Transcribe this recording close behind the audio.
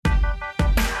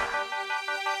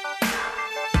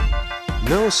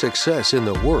No success in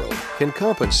the world can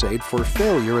compensate for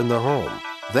failure in the home.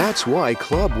 That's why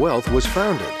Club Wealth was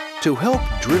founded, to help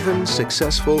driven,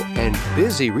 successful, and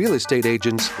busy real estate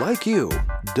agents like you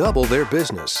double their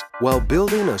business while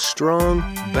building a strong,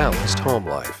 balanced home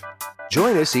life.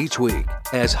 Join us each week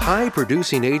as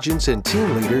high-producing agents and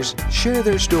team leaders share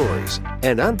their stories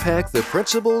and unpack the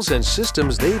principles and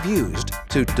systems they've used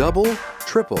to double,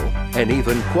 triple, and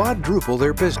even quadruple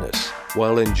their business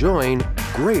while enjoying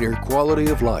greater quality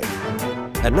of life.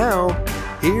 And now,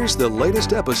 here's the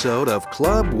latest episode of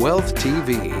Club Wealth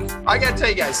TV. I got to tell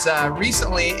you guys,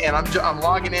 recently, and I'm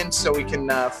logging in so we can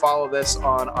follow this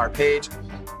on our page.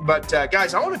 But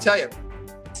guys, I want to tell you,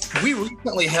 we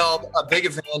recently held a big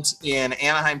event in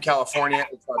Anaheim, California.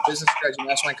 It's our Business Strategy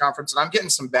Mastermind Conference. And I'm getting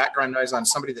some background noise on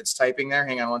somebody that's typing there.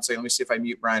 Hang on one second. Let me see if I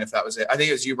mute Brian, if that was it. I think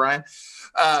it was you, Brian.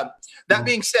 That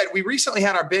being said, we recently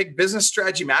had our big Business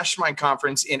Strategy Mastermind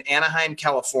Conference in Anaheim,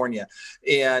 California.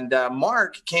 And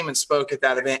Mark came and spoke at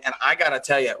that event. And I got to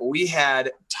tell you, we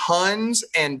had tons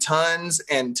and tons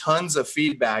and tons of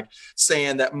feedback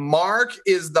saying that Mark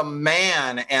is the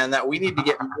man and that we need to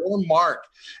get more Mark.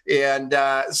 And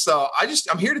so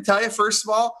I'm here to tell you, first of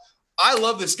all, I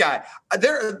love this guy.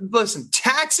 Listen,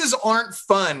 taxes aren't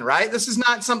fun, right? This is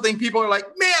not something people are like,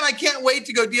 man, I can't wait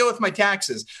to go deal with my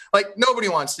taxes. Like, nobody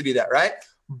wants to do that, right?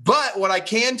 But what I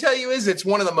can tell you is it's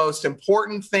one of the most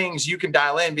important things you can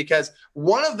dial in, because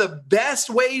one of the best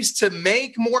ways to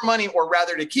make more money, or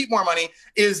rather to keep more money,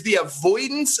 is the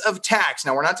avoidance of tax.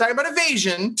 Now, we're not talking about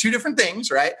evasion, two different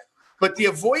things, right? But the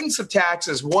avoidance of tax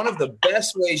is one of the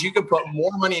best ways you can put more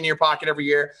money in your pocket every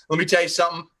year. Let me tell you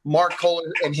something. Mark Kohler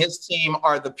and his team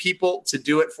are the people to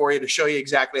do it for you, to show you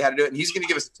exactly how to do it. And he's going to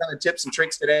give us a ton of tips and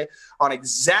tricks today on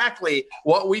exactly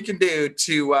what we can do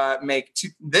to make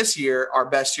this year our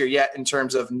best year yet in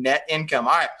terms of net income.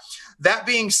 All right. That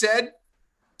being said,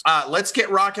 let's get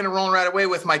rocking and rolling right away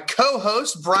with my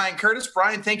co-host, Brian Curtis.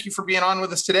 Brian, thank you for being on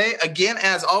with us today, again,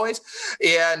 as always.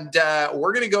 And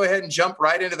we're going to go ahead and jump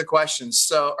right into the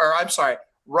questions.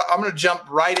 I'm going to jump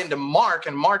right into Mark.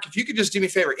 And Mark, if you could just do me a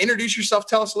favor, introduce yourself,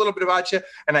 tell us a little bit about you.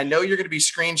 And I know you're going to be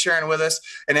screen sharing with us.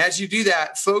 And as you do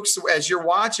that, folks, as you're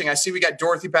watching, I see we got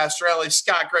Dorothy Pastorelli,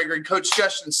 Scott Gregory, Coach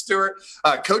Justin Stewart,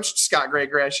 Coach Scott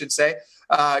Gregory, I should say.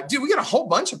 Dude, we got a whole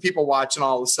bunch of people watching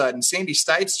all of a sudden. Sandy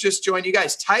Stites just joined. You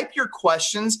guys, type your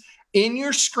questions in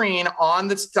your screen on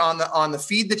the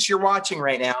feed that you're watching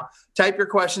right now. Type your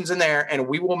questions in there, and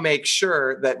we will make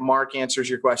sure that Mark answers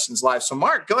your questions live. So,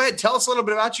 Mark, go ahead. Tell us a little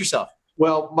bit about yourself.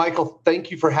 Well, Michael, thank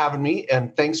you for having me,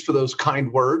 and thanks for those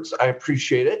kind words. I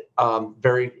appreciate it.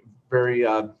 Very, very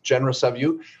generous of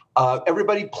you.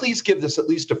 Everybody, please give this at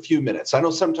least a few minutes. I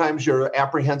know sometimes you're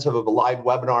apprehensive of a live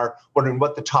webinar, wondering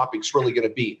what the topic's really going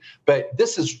to be, but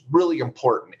this is really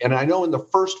important. And I know in the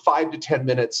first 5 to 10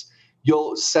 minutes,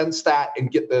 you'll sense that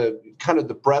and get the kind of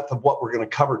the breadth of what we're going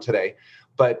to cover today.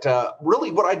 But really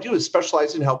what I do is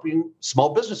specialize in helping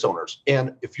small business owners.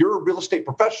 And if you're a real estate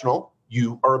professional,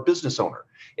 you are a business owner.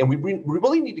 And we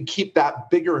really need to keep that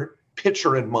bigger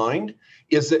picture in mind,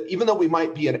 is that even though we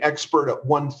might be an expert at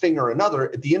one thing or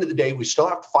another, at the end of the day, we still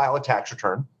have to file a tax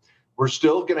return. We're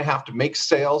still going to have to make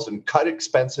sales and cut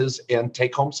expenses and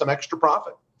take home some extra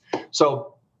profit.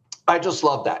 So I just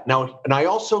love that. Now, and I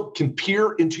also can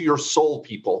peer into your soul,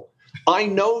 people. I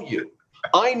know you.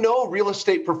 I know real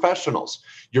estate professionals.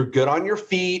 You're good on your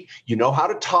feet. You know how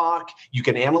to talk. You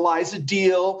can analyze a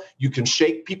deal. You can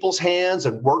shake people's hands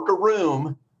and work a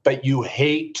room, but you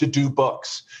hate to do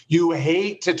books. You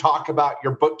hate to talk about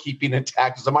your bookkeeping and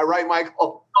taxes. Am I right,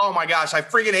 Michael? Oh my gosh, I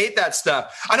freaking hate that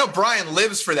stuff. I know Brian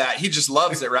lives for that. He just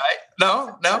loves it, right?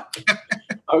 No?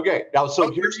 Okay. Now,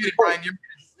 so here's the Brian.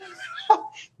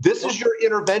 This is your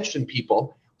intervention,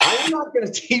 people. I'm not going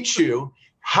to teach you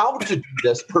how to do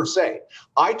this per se.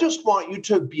 I just want you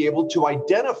to be able to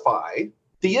identify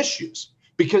the issues,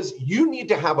 because you need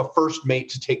to have a first mate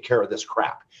to take care of this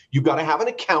crap. You've got to have an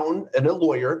accountant and a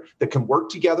lawyer that can work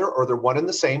together, or they're one and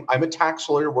the same. I'm a tax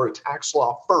lawyer. We're a tax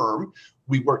law firm.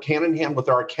 We work hand in hand with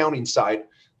our accounting side.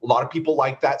 A lot of people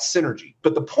like that synergy.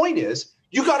 But the point is,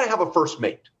 you got to have a first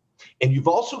mate. And you've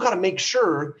also got to make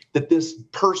sure that this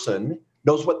person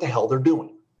knows what the hell they're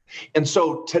doing. And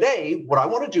so today, what I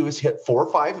want to do is hit 4 or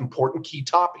 5 important key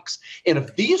topics. And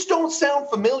if these don't sound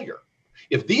familiar,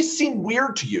 if these seem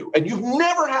weird to you, and you've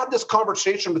never had this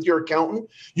conversation with your accountant,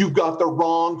 you've got the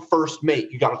wrong first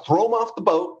mate. You got to throw them off the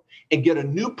boat and get a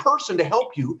new person to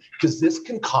help you, because this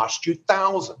can cost you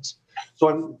thousands.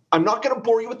 So I'm not going to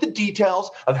bore you with the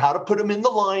details of how to put them in the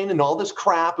line and all this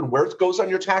crap and where it goes on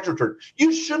your tax return.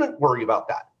 You shouldn't worry about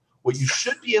that. What you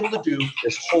should be able to do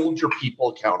is hold your people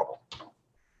accountable.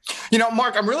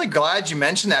 Mark, I'm really glad you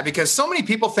mentioned that because so many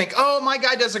people think, oh, my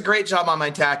guy does a great job on my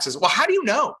taxes. Well, how do you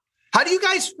know? How do you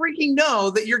guys freaking know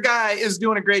that your guy is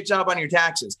doing a great job on your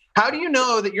taxes? How do you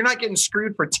know that you're not getting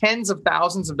screwed for tens of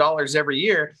thousands of dollars every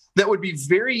year that would be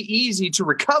very easy to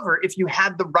recover if you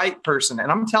had the right person? And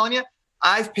I'm telling you,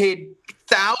 I've paid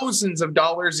thousands of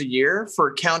dollars a year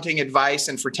for accounting advice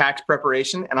and for tax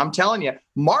preparation. And I'm telling you,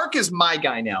 Mark is my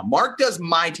guy now. Mark does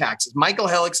my taxes. Michael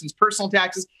Hellickson's personal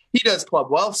taxes. He does Club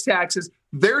Wealth's taxes.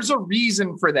 There's a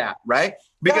reason for that, right?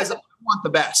 Because I want the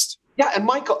best. Yeah, and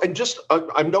Michael, and just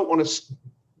I don't want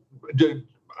to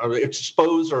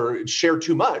expose or share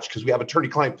too much because we have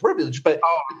attorney-client privilege, but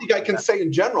I think I can say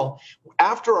in general,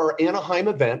 after our Anaheim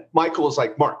event, Michael was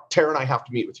like, Mark, Tara and I have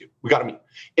to meet with you. We got to meet.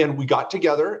 And we got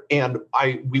together and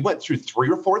we went through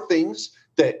 3 or 4 things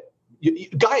that you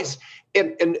guys,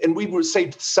 and we would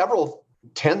save several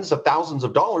tens of thousands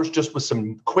of dollars just with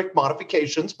some quick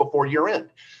modifications before year end.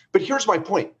 But here's my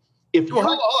point. Hold on,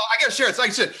 I got to share it.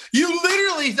 Like I said, you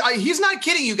literally, he's not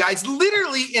kidding you guys,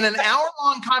 literally in an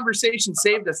hour-long conversation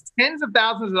saved us tens of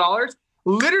thousands of dollars,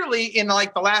 literally in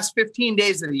like the last 15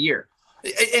 days of the year.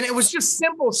 And it was just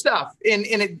simple stuff. And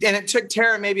it took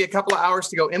Tara maybe a couple of hours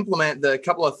to go implement the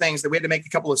couple of things that we had to make a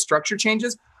couple of structure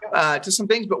changes to some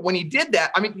things. But when he did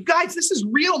that, I mean, you guys, this is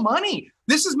real money.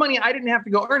 This is money I didn't have to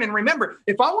go earn. And remember,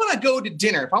 if I want to go to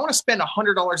dinner, if I want to spend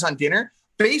 $100 on dinner,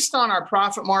 based on our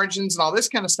profit margins and all this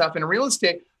kind of stuff in real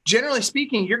estate, generally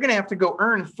speaking, you're going to have to go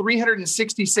earn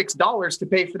 $366 to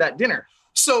pay for that dinner.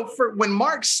 So for when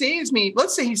Mark saves me,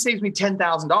 let's say he saves me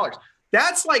 $10,000,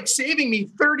 that's like saving me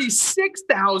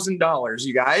 $36,000,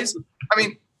 you guys. I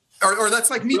mean, or that's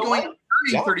like me going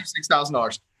earning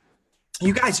 $36,000.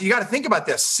 You guys, you got to think about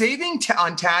this. Saving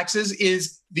on taxes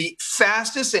is the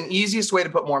fastest and easiest way to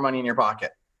put more money in your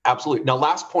pocket. Absolutely. Now,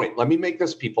 last point. Let me make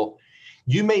this, people.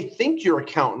 You may think your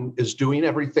accountant is doing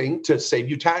everything to save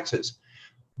you taxes,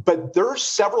 but there are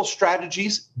several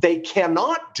strategies they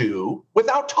cannot do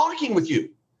without talking with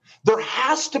you. There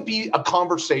has to be a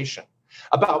conversation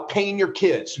about paying your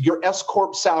kids, your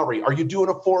S-Corp salary. Are you doing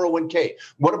a 401k?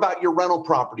 What about your rental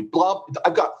property? Blah.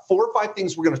 I've got 4 or 5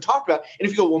 things we're going to talk about. And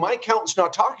if you go, well, my accountant's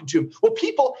not talking to him. Well,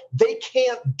 people, they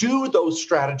can't do those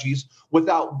strategies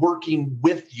without working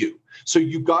with you. So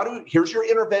you've got to, here's your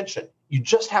intervention. You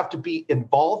just have to be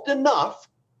involved enough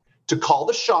to call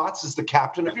the shots as the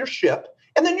captain of your ship,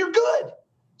 and then you're good.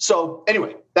 So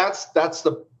anyway, that's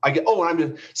the, and I'm a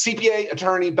CPA,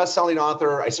 attorney, best-selling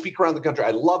author. I speak around the country.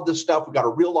 I love this stuff. We've got a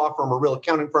real law firm, a real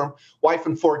accounting firm, wife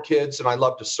and 4 kids, and I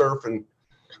love to surf and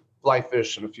fly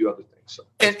fish and a few other things. So.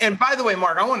 And by the way,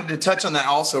 Mark, I wanted to touch on that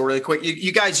also really quick.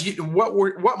 You guys,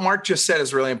 what Mark just said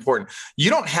is really important. You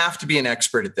don't have to be an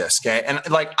expert at this, okay? And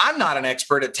like, I'm not an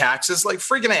expert at taxes. Like,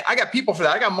 freaking A, I got people for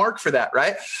that. I got Mark for that,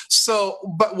 right? So,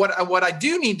 but what I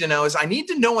do need to know is I need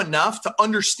to know enough to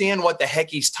understand what the heck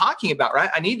he's talking about,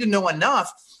 right? I need to know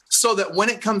enough so that when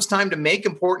it comes time to make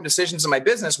important decisions in my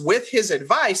business with his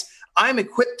advice, I'm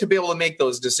equipped to be able to make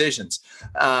those decisions.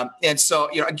 And so,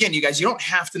 again, you guys, you don't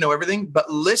have to know everything, but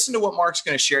listen to what Mark's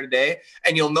going to share today,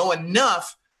 and you'll know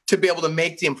enough to be able to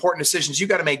make the important decisions you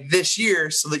got to make this year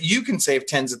so that you can save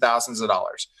tens of thousands of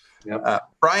dollars. Yep.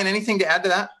 Brian, anything to add to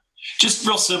that? Just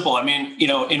real simple. I mean,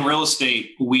 in real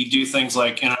estate, we do things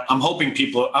like, and I'm hoping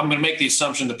I'm going to make the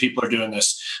assumption that people are doing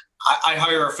this. I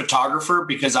hire a photographer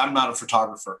because I'm not a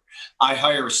photographer. I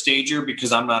hire a stager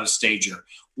because I'm not a stager.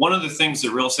 One of the things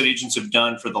that real estate agents have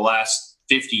done for the last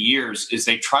 50 years is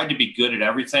they tried to be good at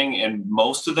everything, and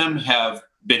most of them have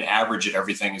been average at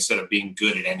everything instead of being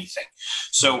good at anything.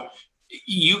 So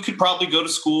you could probably go to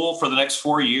school for the next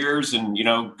 4 years and,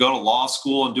 go to law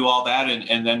school and do all that,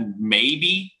 and then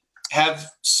maybe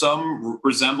have some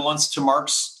resemblance to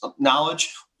Mark's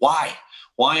knowledge. Why?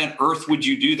 Why on earth would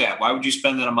you do that? Why would you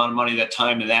spend that amount of money, that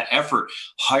time, and that effort?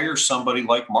 Hire somebody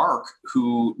like Mark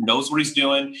who knows what he's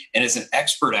doing and is an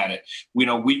expert at it. We've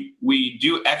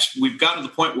gotten to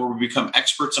the point where we become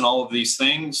experts in all of these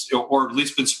things, or at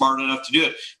least been smart enough to do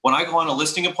it. When I go on a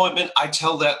listing appointment, I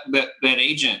tell that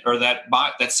agent or that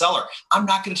seller, I'm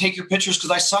not going to take your pictures because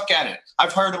I suck at it.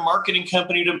 I've hired a marketing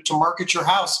company to market your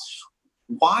house.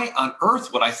 Why on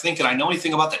earth would I think that I know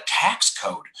anything about the tax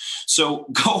code? So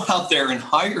go out there and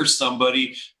hire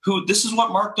somebody who, this is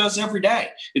what Mark does every day.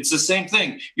 It's the same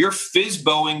thing. You're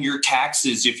fizboing your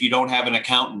taxes if you don't have an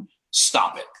accountant.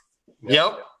 Stop it.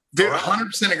 Yep.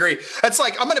 100% agree. That's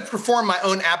like, I'm going to perform my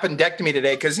own appendectomy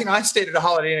today because, I stayed at a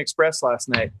Holiday Inn Express last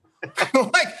night.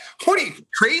 Like, what are you,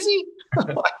 crazy?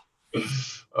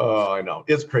 Oh, I know.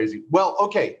 It's crazy. Well,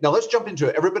 okay. Now let's jump into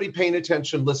it. Everybody paying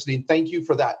attention, listening. Thank you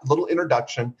for that little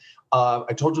introduction.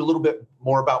 I told you a little bit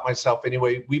more about myself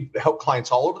anyway. We help clients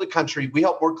all over the country. We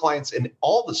help more clients in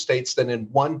all the states than in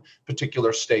one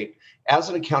particular state as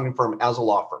an accounting firm, as a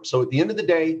law firm. So at the end of the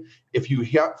day, if you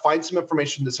find some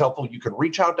information that's helpful, you can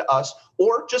reach out to us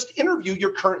or just interview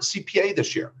your current CPA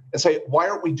this year and say, why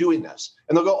aren't we doing this?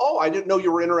 And they'll go, oh, I didn't know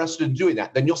you were interested in doing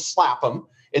that. Then you'll slap them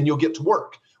and you'll get to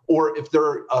work. Or if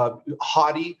they're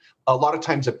haughty, a lot of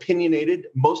times opinionated,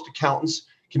 most accountants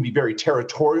can be very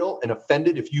territorial and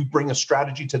offended if you bring a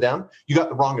strategy to them. You got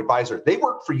the wrong advisor. They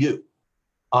work for you.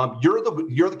 You're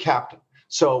the captain.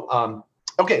 So,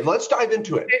 okay, let's dive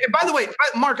into it. And by the way,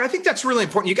 Mark, I think that's really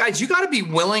important. You guys, you got to be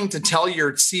willing to tell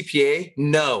your CPA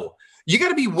no. You got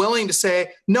to be willing to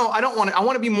say, no, I don't want to. I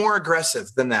want to be more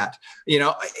aggressive than that.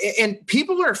 And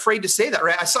people are afraid to say that,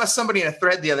 right? I saw somebody in a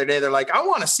thread the other day. They're like, I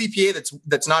want a CPA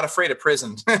that's not afraid of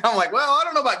prison. I'm like, well, I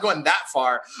don't know about going that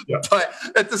far, but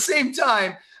at the same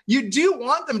time, you do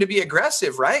want them to be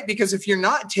aggressive, right? Because if you're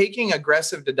not taking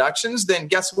aggressive deductions, then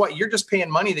guess what? You're just paying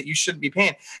money that you shouldn't be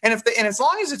paying. And as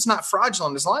long as it's not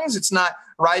fraudulent, as long as it's not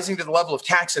rising to the level of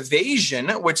tax evasion,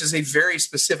 which is a very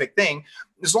specific thing,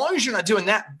 as long as you're not doing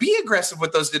that, be aggressive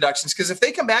with those deductions. Because if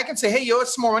they come back and say, hey, you owe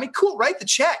us some more money, cool, write the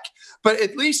check. But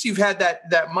at least you've had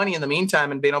that money in the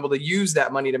meantime and been able to use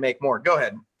that money to make more. Go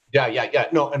ahead. Yeah.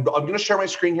 No, and I'm going to share my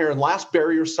screen here. And last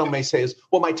barrier some may say is,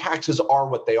 well, my taxes are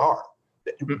what they are.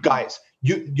 Guys,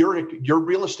 you're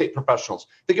real estate professionals.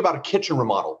 Think about a kitchen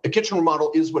remodel. A kitchen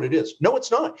remodel is what it is. No, it's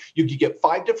not. You can get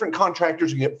 5 different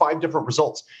contractors. You get 5 different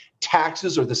results.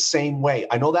 Taxes are the same way.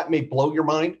 I know that may blow your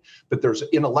mind, but there's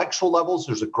intellectual levels,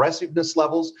 there's aggressiveness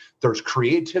levels, there's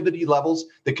creativity levels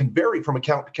that can vary from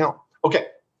account to account. Okay.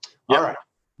 Yep. All right.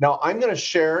 Now I'm going to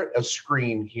share a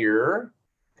screen here.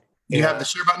 You have the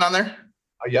share button on there?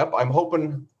 Yep. I'm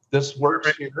hoping this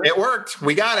works here. It worked.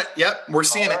 We got it. Yep. We're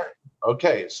seeing it.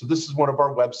 Okay, so this is one of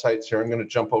our websites here. I'm going to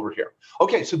jump over here.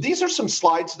 Okay, so these are some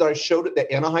slides that I showed at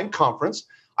the Anaheim conference.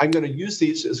 I'm going to use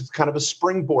these as kind of a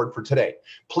springboard for today.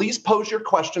 Please pose your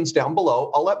questions down below.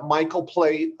 I'll let Michael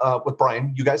play with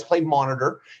Brian. You guys play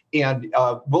monitor, and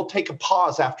we'll take a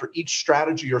pause after each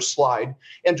strategy or slide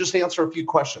and just answer a few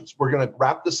questions. We're going to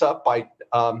wrap this up by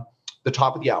the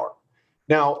top of the hour.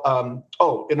 Now,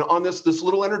 and on this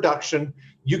little introduction,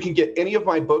 you can get any of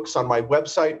my books on my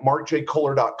website,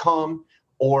 markjkohler.com,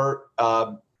 or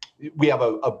we have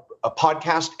a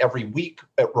podcast every week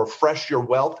at Refresh Your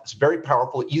Wealth. It's very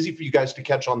powerful, easy for you guys to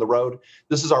catch on the road.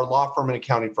 This is our law firm and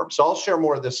accounting firm. So I'll share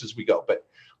more of this as we go. But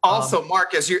also,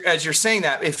 Mark, as you're saying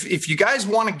that, if you guys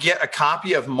want to get a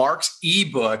copy of Mark's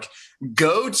ebook,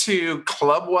 go to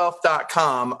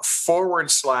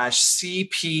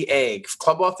clubwealth.com/CPA,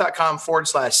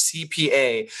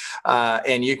 clubwealth.com/CPA,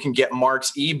 and you can get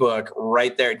Mark's ebook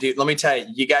right there. Dude, let me tell you,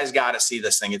 you guys got to see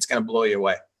this thing. It's going to blow you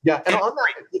away. Yeah, and on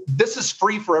that, this is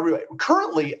free for everybody.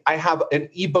 Currently, I have an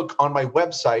ebook on my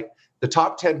website, the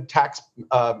top 10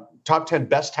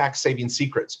 best tax saving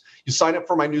secrets. You sign up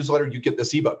for my newsletter, you get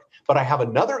this ebook. But I have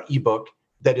another ebook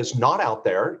that is not out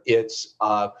there. It's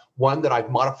one that I've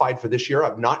modified for this year.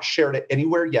 I've not shared it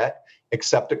anywhere yet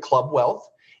except at Club Wealth.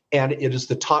 And it is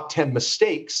the top 10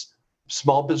 mistakes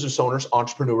small business owners,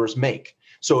 entrepreneurs make.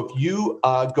 So if you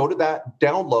go to that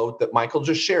download that Michael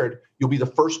just shared, you'll be the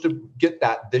first to get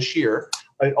that this year.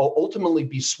 It'll ultimately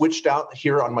be switched out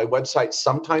here on my website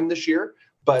sometime this year,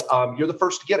 but you're the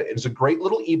first to get it. It's a great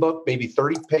little ebook, maybe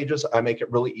 30 pages. I make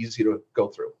it really easy to go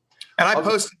through. And I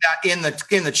posted that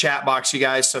in the chat box, you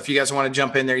guys. So if you guys want to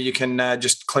jump in there, you can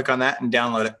just click on that and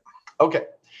download it. Okay.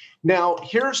 Now,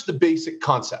 here's the basic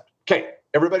concept. Okay,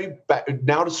 everybody, back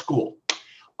now to school.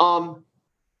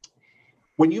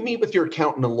 When you meet with your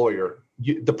accountant and lawyer,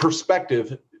 the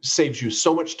perspective saves you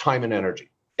so much time and energy.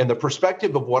 And the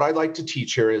perspective of what I like to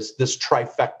teach here is this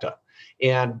trifecta.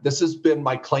 And this has been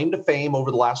my claim to fame over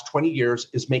the last 20 years,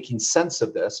 is making sense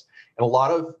of this. And a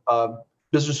lot of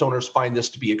business owners find this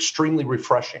to be extremely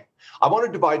refreshing. I want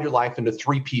to divide your life into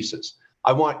 3 pieces.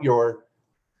 I want your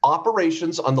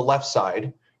operations on the left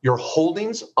side, your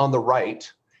holdings on the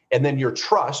right, and then your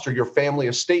trust or your family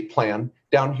estate plan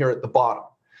down here at the bottom.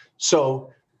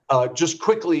 So just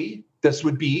quickly, this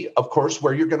would be, of course,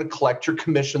 where you're going to collect your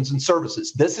commissions and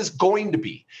services. This is going to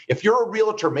be, if you're a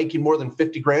realtor making more than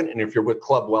 50 grand, and if you're with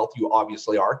Club Wealth, you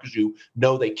obviously are because you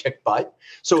know they kick butt.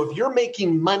 So if you're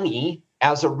making money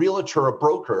as a realtor, a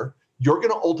broker, you're going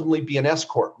to ultimately be an S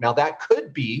Corp. Now that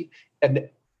could be an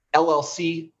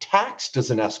LLC taxed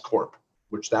as an S Corp,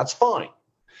 which that's fine.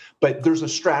 But there's a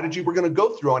strategy we're going to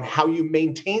go through on how you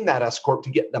maintain that S corp to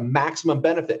get the maximum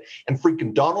benefit. And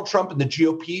freaking Donald Trump and the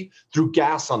GOP threw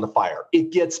gas on the fire.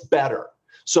 It gets better.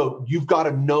 So you've got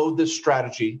to know this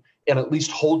strategy and at least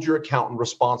hold your accountant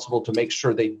responsible to make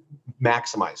sure they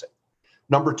maximize it.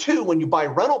 Number two, when you buy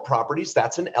rental properties,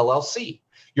 that's an LLC.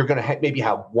 You're going to maybe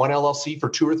have one LLC for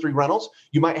 2 or 3 rentals.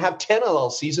 You might have 10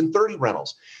 LLCs and 30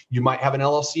 rentals. You might have an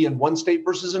LLC in one state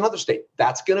versus another state.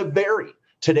 That's going to vary.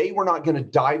 Today, we're not going to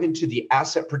dive into the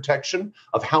asset protection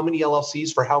of how many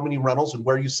LLCs for how many rentals and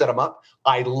where you set them up.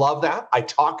 I love that. I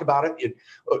talk about it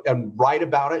and write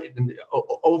about it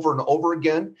over and over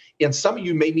again. And some of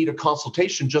you may need a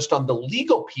consultation just on the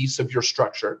legal piece of your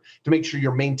structure to make sure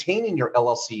you're maintaining your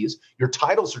LLCs, your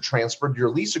titles are transferred, your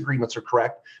lease agreements are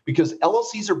correct, because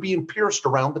LLCs are being pierced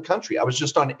around the country. I was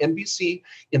just on NBC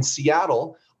in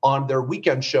Seattle on their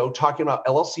weekend show talking about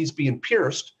LLCs being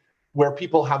pierced, where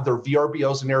people have their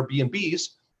VRBOs and Airbnbs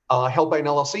held by an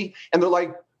LLC. And they're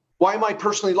like, why am I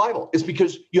personally liable? It's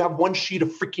because you have one sheet of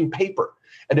freaking paper.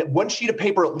 And at one sheet of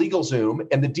paper at LegalZoom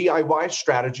and the DIY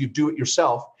strategy of do it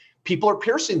yourself, people are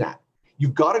piercing that.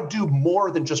 You've got to do more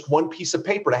than just one piece of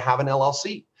paper to have an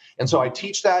LLC. And so I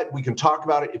teach that. We can talk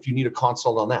about it if you need a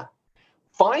consult on that.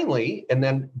 Finally, and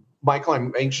then Michael,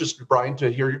 I'm anxious, Brian,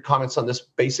 to hear your comments on this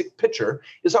basic picture,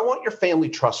 is I want your family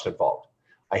trust involved.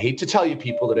 I hate to tell you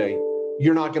people today,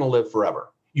 you're not going to live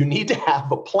forever. You need to have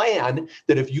a plan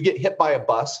that if you get hit by a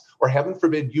bus, or heaven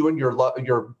forbid, you and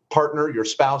your partner, your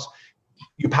spouse,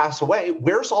 you pass away,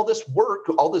 where's all this work,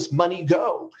 all this money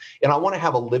go? And I want to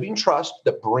have a living trust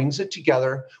that brings it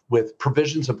together with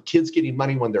provisions of kids getting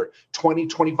money when they're 20,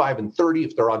 25, and 30.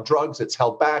 If they're on drugs, it's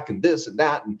held back, and this and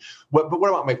that. And but what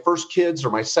about my first kids or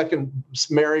my second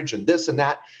marriage and this and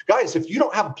that? Guys, if you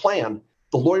don't have a plan,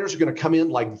 the lawyers are going to come in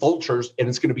like vultures, and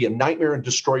it's going to be a nightmare and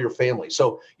destroy your family.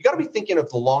 So you got to be thinking of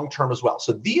the long term as well.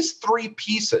 So these 3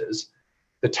 pieces,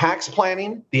 the tax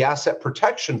planning, the asset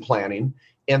protection planning,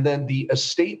 and then the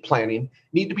estate planning,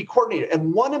 need to be coordinated.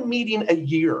 And one meeting a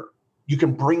year, you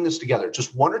can bring this together.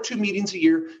 Just 1 or 2 meetings a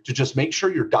year to just make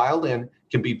sure you're dialed in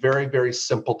can be very, very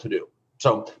simple to do.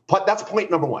 So that's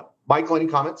point number 1. Michael, any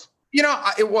comments? You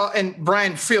know, and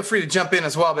Brian, feel free to jump in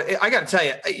as well. But I got to tell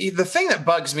you, the thing that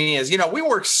bugs me is, we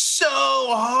work so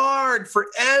hard for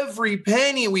every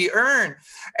penny we earn,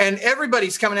 and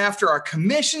everybody's coming after our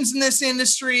commissions in this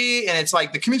industry. And it's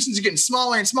like the commissions are getting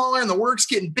smaller and smaller, and the work's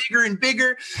getting bigger and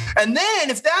bigger. And then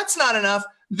if that's not enough,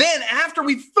 then after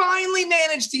we finally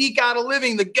manage to eke out a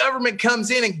living, the government comes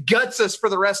in and guts us for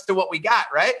the rest of what we got,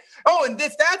 right? Oh, and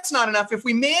if that's not enough, if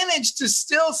we manage to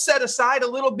still set aside a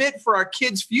little bit for our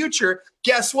kids' future,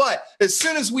 guess what? As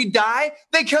soon as we die,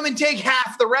 they come and take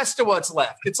half the rest of what's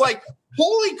left. It's like,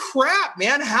 holy crap,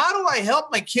 man. How do I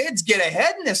help my kids get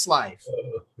ahead in this life?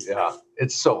 Yeah,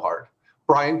 it's so hard.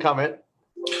 Brian, comment?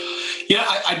 Yeah,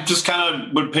 I just kind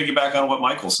of would piggyback on what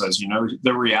Michael says.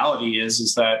 The reality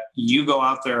is that you go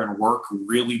out there and work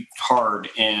really hard,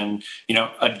 and,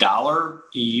 $1,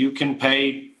 you can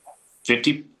pay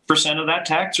 50% of that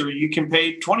tax, or you can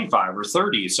pay 25 or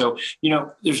 30. So,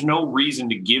 there's no reason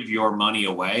to give your money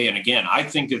away. And again, I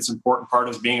think it's an important part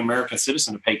of being an American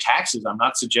citizen to pay taxes. I'm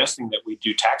not suggesting that we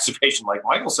do tax evasion like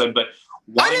Michael said, but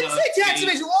I didn't say tax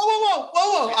evasion.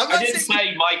 Whoa. I didn't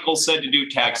say Michael said to do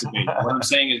tax evasion. What I'm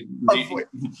saying is,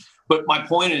 but my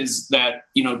point is that,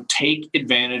 take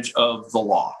advantage of the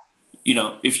law.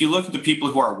 If you look at the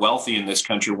people who are wealthy in this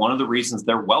country, one of the reasons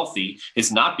they're wealthy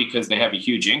is not because they have a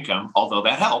huge income, although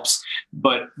that helps,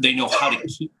 but they know how to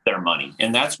keep their money.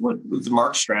 And that's what the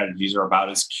Mark strategies are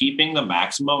about, is keeping the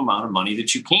maximum amount of money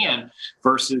that you can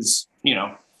versus,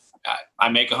 I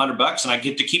make $100 and I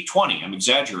get to keep 20. I'm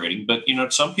exaggerating, but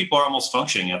some people are almost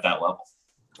functioning at that level.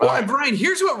 Well, and Brian,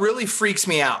 here's what really freaks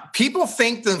me out. People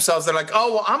think to themselves, they're like,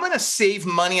 oh, well, I'm going to save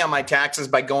money on my taxes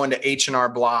by going to H&R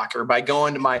Block or by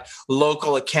going to my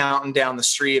local accountant down the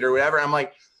street or whatever. I'm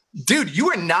like, dude,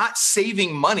 you are not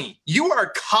saving money. You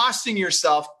are costing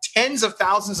yourself tens of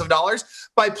thousands of dollars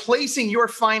by placing your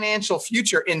financial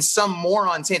future in some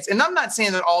moron's hands. And I'm not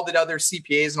saying that all the other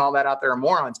CPAs and all that out there are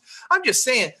morons. I'm just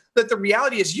saying that the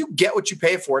reality is you get what you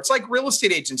pay for. It's like real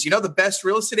estate agents. The best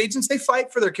real estate agents, they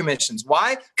fight for their commissions.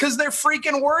 Why? Because they're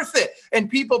freaking worth it. And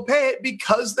people pay it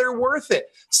because they're worth it.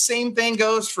 Same thing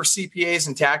goes for CPAs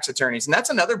and tax attorneys. And that's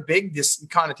another big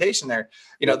connotation there.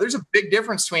 There's a big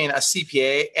difference between a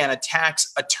CPA and a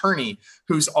tax attorney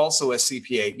who's also a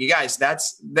CPA. You guys,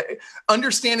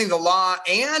 understanding the law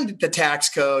and the tax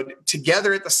code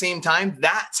together at the same time.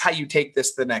 That's how you take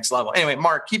this to the next level. Anyway,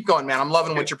 Mark, keep going, man. I'm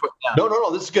loving what you're putting down.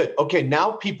 No, this is good. Okay,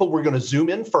 now we're going to zoom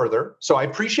in further. So I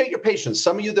appreciate your patience.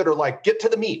 Some of you that are like, get to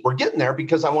the meat. We're getting there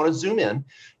because I want to zoom in.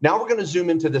 Now we're going to zoom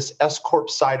into this S Corp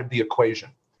side of the equation.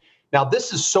 Now,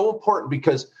 this is so important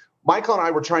because Michael and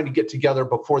I were trying to get together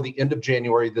before the end of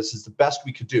January. This is the best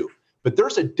we could do. But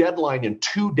there's a deadline in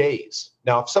 2 days.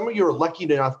 Now, if some of you are lucky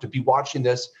enough to be watching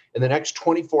this in the next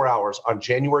 24 hours on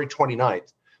January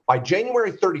 29th, by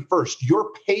January 31st,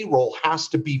 your payroll has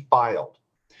to be filed.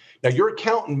 Now, your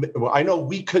accountant, I know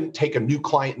we couldn't take a new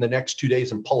client in the next 2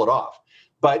 days and pull it off.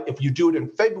 But if you do it in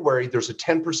February, there's a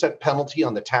 10% penalty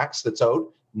on the tax that's owed.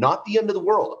 Not the end of the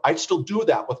world. I still do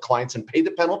that with clients and pay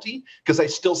the penalty because I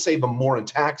still save them more in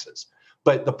taxes.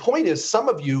 But the point is, some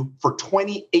of you for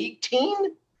 2018,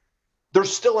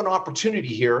 there's still an opportunity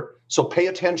here, so pay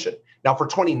attention. Now, for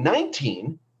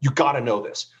 2019, you got to know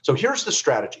this. So here's the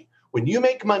strategy. When you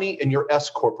make money in your S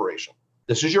corporation,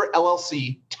 this is your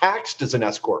LLC taxed as an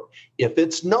S corp. If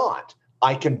it's not,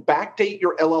 I can backdate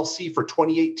your LLC for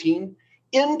 2018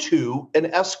 into an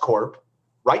S corp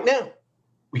right now.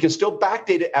 We can still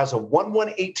backdate it as a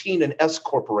 1/1/18 an S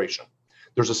corporation.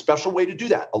 There's a special way to do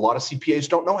that. A lot of CPAs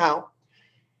don't know how.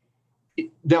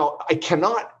 Now, I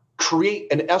cannot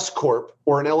create an S Corp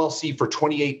or an LLC for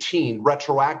 2018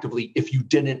 retroactively if you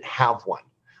didn't have one.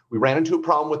 We ran into a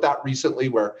problem with that recently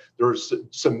where there's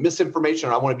some misinformation.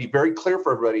 I want to be very clear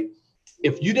for everybody.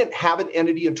 If you didn't have an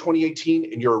entity in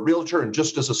 2018 and you're a realtor and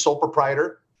just as a sole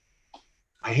proprietor,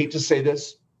 I hate to say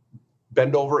this,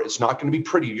 bend over. It's not going to be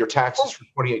pretty, your taxes for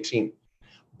 2018.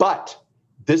 But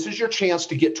this is your chance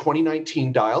to get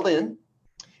 2019 dialed in.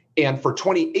 And for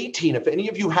 2018, if any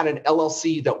of you had an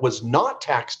LLC that was not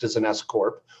taxed as an S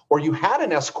Corp, or you had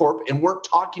an S Corp and weren't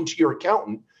talking to your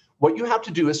accountant, what you have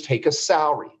to do is take a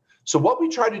salary. So what we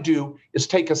try to do is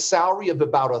take a salary of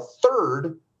about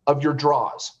 1/3 of your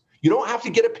draws. You don't have to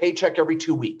get a paycheck every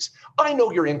 2 weeks. I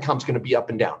know your income's going to be up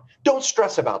and down. Don't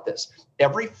stress about this.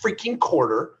 Every freaking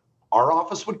quarter, our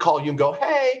office would call you and go,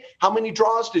 hey, how many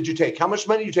draws did you take? How much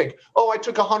money did you take? Oh, I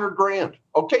took $100,000.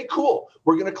 Okay, cool.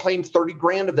 We're going to claim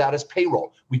 $30,000 of that as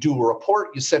payroll. We do a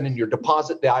report. You send in your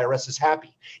deposit. The IRS is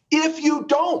happy. If you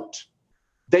don't,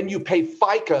 then you pay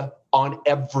FICA on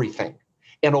everything.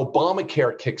 And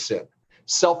Obamacare kicks in.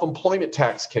 Self-employment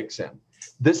tax kicks in.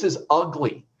 This is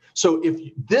ugly. So if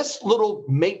this little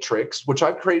matrix, which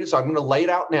I've created, so I'm going to lay it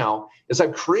out now, is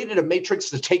I've created a matrix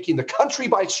that's taking the country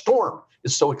by storm.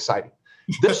 It's so exciting.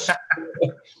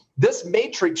 This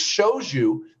matrix shows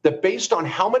you that based on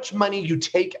how much money you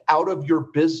take out of your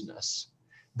business,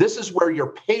 this is where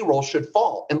your payroll should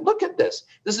fall. And look at this.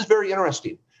 This is very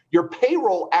interesting. Your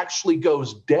payroll actually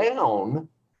goes down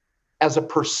as a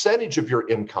percentage of your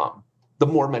income the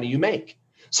more money you make.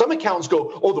 Some accountants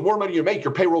go, oh, the more money you make,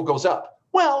 your payroll goes up.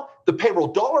 Well, the payroll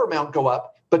dollar amount go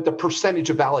up, but the percentage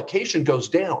of allocation goes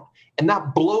down. And that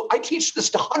I teach this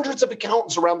to hundreds of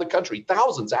accountants around the country,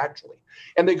 thousands actually.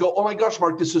 And they go, oh my gosh,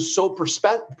 Mark, this is so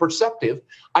perceptive.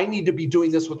 I need to be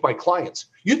doing this with my clients.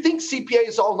 You think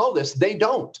CPAs all know this? They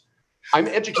don't. I'm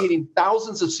educating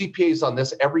thousands of CPAs on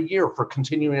this every year for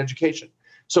continuing education.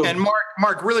 So, and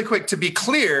Mark, really quick, to be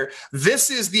clear, this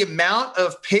is the amount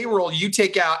of payroll you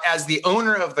take out as the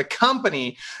owner of the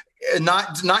company,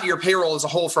 not your payroll as a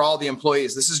whole for all the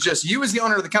employees. This is just you as the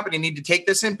owner of the company need to take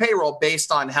this in payroll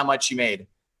based on how much you made.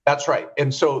 That's right.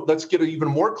 And so let's get it even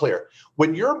more clear.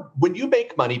 When you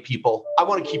make money, people, I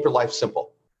want to keep your life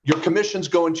simple. Your commissions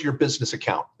go into your business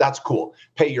account. That's cool.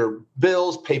 Pay your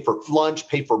bills, pay for lunch,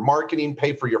 pay for marketing,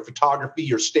 pay for your photography,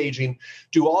 your staging,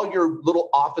 do all your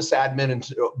little office admin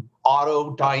and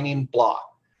auto, dining, blah.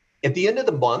 At the end of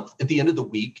the month, at the end of the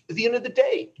week, at the end of the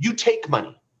day, you take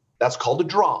money. That's called a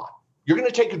draw. You're going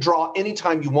to take a draw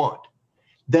anytime you want.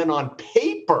 Then on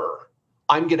paper,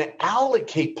 I'm going to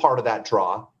allocate part of that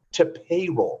draw to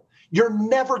payroll. You're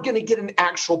never going to get an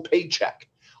actual paycheck.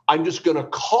 I'm just going to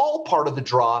call part of the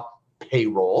draw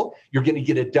payroll. You're going to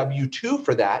get a W-2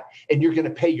 for that, and you're going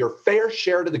to pay your fair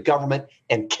share to the government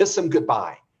and kiss them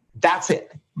goodbye. That's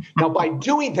it. Now, by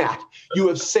doing that, you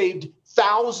have saved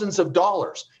thousands of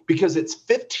dollars because it's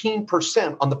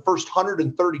 15% on the first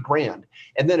 $130,000,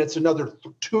 and then it's another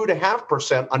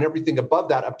 2.5% on everything above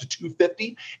that up to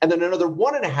 $250,000, and then another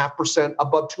 1.5%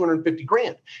 above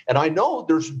 $250,000. And I know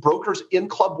there's brokers in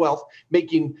Club Wealth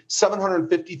making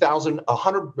 $750,000,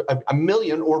 $1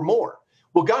 million or more.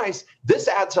 Well, guys, this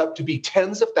adds up to be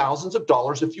tens of thousands of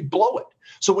dollars if you blow it.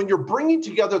 So when you're bringing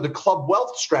together the Club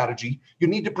Wealth strategy, you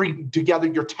need to bring together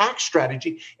your tax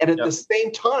strategy. And at the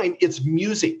same time, it's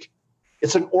music.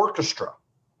 It's an orchestra.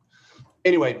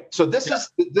 Anyway, so this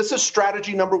is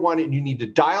strategy number one, and you need to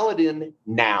dial it in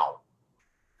now.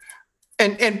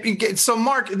 And so,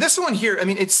 Mark, this one here, I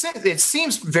mean, it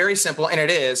seems very simple, and it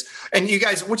is. And you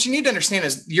guys, what you need to understand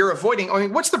is you're avoiding. I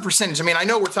mean, what's the percentage? I mean, I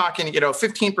know we're talking,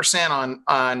 15%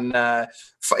 on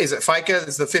is it FICA?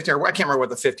 Is the 15? Or I can't remember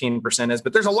what the 15% is,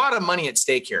 but there's a lot of money at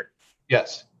stake here.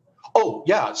 Yes. Oh,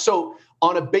 yeah. So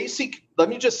on a basic, let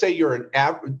me just say you're an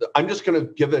average. I'm just going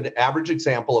to give an average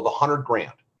example of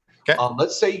 $100,000. Okay.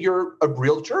 Let's say you're a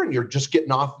realtor and you're just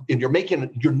getting off, and you're netting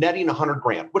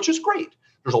 $100,000, which is great.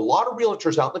 There's a lot of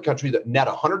realtors out in the country that net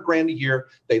 $100,000 a year.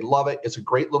 They love it. It's a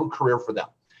great little career for them.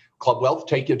 Club Wealth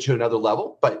take it to another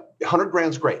level, but $100,000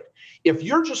 is great. If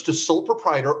you're just a sole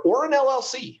proprietor or an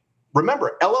LLC,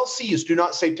 remember, LLCs do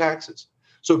not save taxes.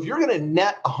 So if you're going to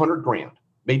net $100,000,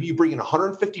 maybe you bring in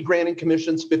 $150,000 in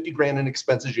commissions, $50,000 in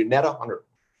expenses, you net $100,000.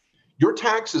 Your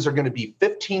taxes are going to be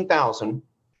 $15,000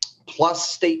 plus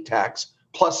state tax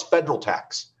plus federal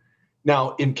tax.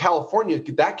 Now in California,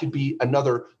 that could be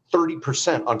another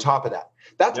 30% on top of that.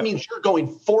 That means you're going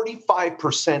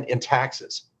 45% in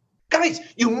taxes. Guys,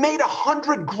 you made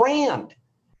 $100,000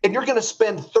 and you're going to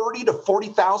spend $30,000 to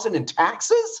 $40,000 in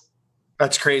taxes?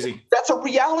 That's crazy. That's a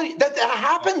reality. That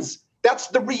happens. That's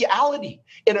the reality.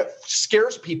 And it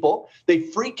scares people. They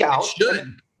freak out. It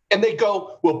should. And they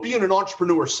go, well, being an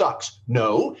entrepreneur sucks.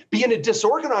 No, being a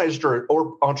disorganized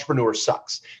or entrepreneur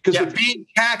sucks. Because being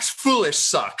tax foolish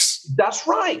sucks. That's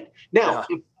right. Now,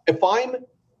 if I'm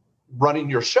running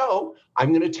your show,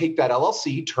 I'm going to take that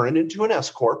LLC, turn it into an S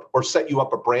Corp, or set you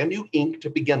up a brand new Inc. to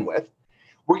begin with.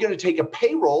 We're going to take a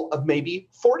payroll of maybe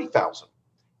 $40,000,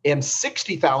 and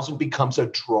 $60,000 becomes a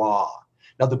draw.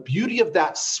 Now, the beauty of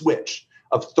that switch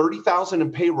of $40,000 in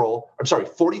payroll and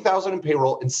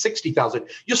 $60,000,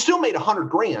 you still made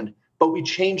 $100,000, but we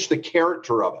changed the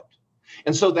character of it.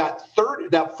 And so that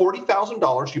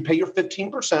 $40,000, you pay your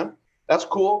 15%. That's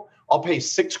cool. I'll pay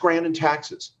 $6,000 in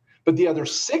taxes. But the other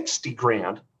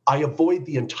 $60,000, I avoid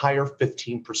the entire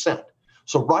 15%.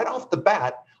 So right off the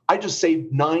bat, I just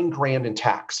saved $9,000 in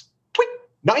tax. Tweet,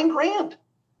 $9,000.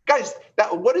 Guys,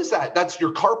 what is that? That's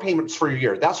your car payments for your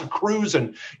year. That's a cruise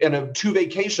and 2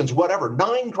 vacations, whatever.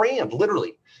 $9,000,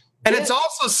 literally. And it's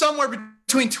also somewhere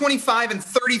between 25 and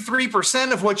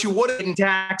 33% of what you would have in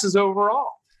taxes overall.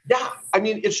 Yeah, I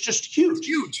mean, it's just huge. It's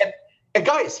huge. And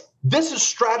guys, this is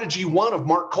strategy one of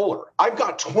Mark Kohler. I've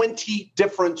got 20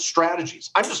 different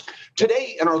strategies.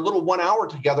 Today in our little 1 hour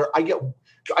together, I'm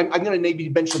going to maybe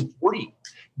mention 3.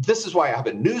 This is why I have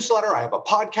a newsletter. I have a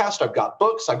podcast. I've got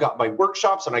books. I've got my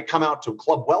workshops, and I come out to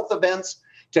Club Wealth events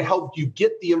to help you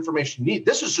get the information you need.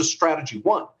 This is just strategy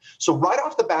one. So right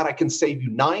off the bat, I can save you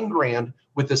 $9,000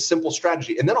 with this simple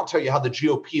strategy. And then I'll tell you how the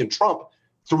GOP and Trump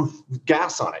threw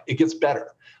gas on it. It gets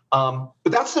better. But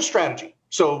that's the strategy.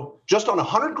 So just on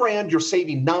 $100,000, you're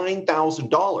saving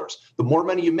 $9,000. The more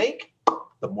money you make,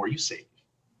 the more you save.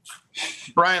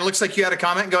 Brian, looks like you had a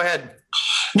comment. Go ahead.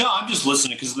 No, I'm just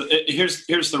listening because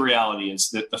here's the reality is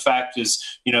that the fact is,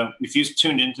 if you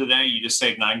tuned in today, you just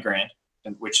saved $9,000,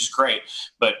 which is great.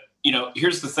 But,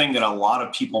 here's the thing that a lot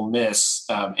of people miss.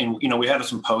 And we had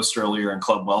some posts earlier in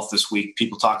Club Wealth this week,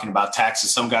 people talking about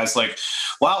taxes. Some guys like,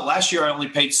 wow, last year I only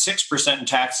paid 6% in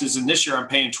taxes and this year I'm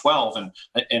paying 12%.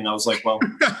 And I was like, well,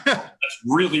 that's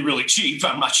really, really cheap.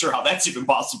 I'm not sure how that's even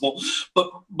possible. But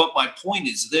my point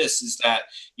is this, is that,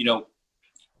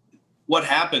 what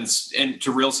happens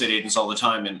to real estate agents all the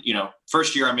time. And,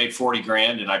 first year I made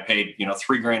 $40,000 and I paid,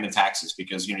 $3,000 in taxes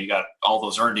because, you got all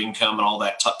those earned income and all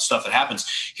that stuff that happens.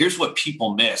 Here's what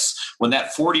people miss. When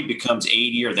that 40 becomes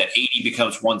 80 or that 80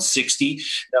 becomes 160,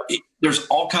 there's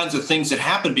all kinds of things that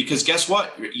happen because guess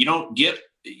what?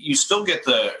 You still get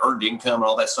the earned income and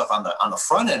all that stuff on the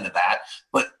front end of that,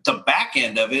 but the back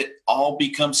end of it all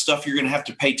becomes stuff you're going to have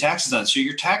to pay taxes on. So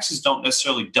your taxes don't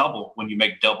necessarily double when you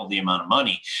make double the amount of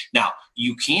money. Now,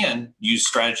 you can use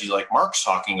strategies like Mark's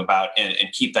talking about and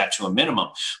keep that to a minimum.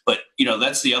 But,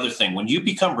 that's the other thing. When you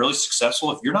become really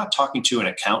successful, if you're not talking to an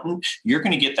accountant, you're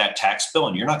going to get that tax bill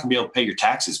and you're not going to be able to pay your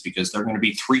taxes because they're going to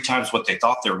be 3 times what they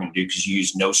thought they were going to do because you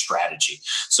use no strategy.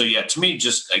 So, yeah, to me,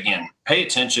 just, again, pay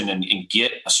attention and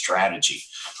get a strategy.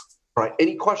 All right.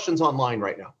 Any questions online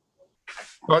right now?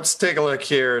 Let's take a look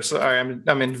here. So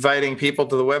I'm inviting people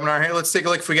to the webinar here. Let's take a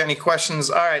look if we got any questions.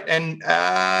 All right. And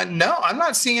no, I'm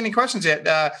not seeing any questions yet.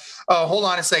 Hold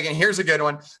on a second. Here's a good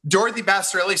one. Dorothy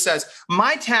Bastarelli says,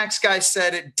 my tax guy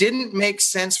said it didn't make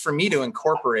sense for me to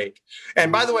incorporate.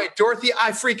 And by the way, Dorothy,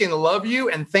 I freaking love you.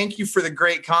 And thank you for the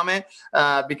great comment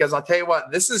because I'll tell you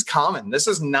what, this is common. This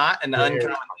is not an uncommon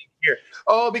thing. hear.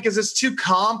 Oh, because it's too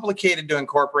complicated to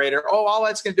incorporate, or all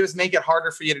that's going to do is make it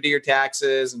harder for you to do your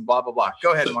taxes and blah, blah, blah.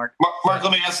 Go ahead, Mark. Mark,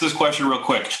 let me ask this question real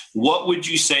quick. What would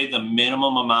you say the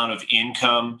minimum amount of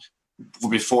income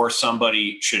before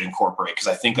somebody should incorporate? Because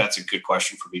I think that's a good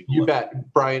question for people. You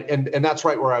bet, Brian. And that's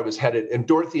right where I was headed. And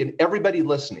Dorothy and everybody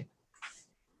listening,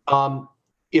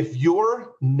 if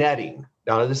you're netting,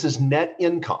 now this is net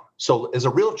income. So as a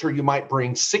realtor, you might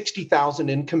bring 60,000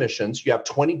 in commissions. You have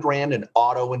 20 grand in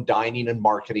auto and dining and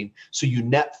marketing. So you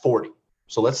net 40.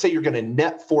 So let's say you're going to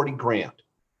net 40 grand.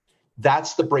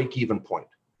 That's the break-even point.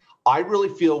 I really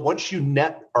feel once you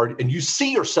net and you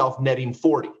see yourself netting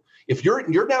 40, if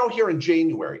you're now here in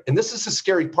January, and this is the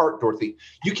scary part, Dorothy,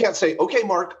 you can't say, okay,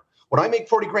 Mark, when I make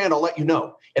 40 grand, I'll let you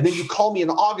know. And then you call me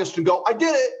in August and go, I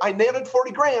did it. I netted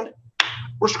 40 grand.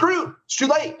 We're screwed. It's too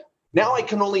late. Now I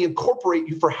can only incorporate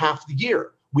you for half the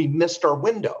year. We missed our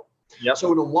window. Yep.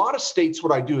 So in a lot of states,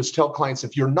 what I do is tell clients,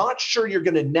 if you're not sure you're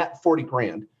going to net 40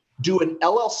 grand, do an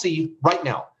LLC right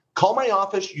now. Call my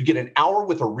office. You get an hour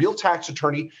with a real tax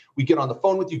attorney. We get on the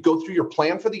phone with you, go through your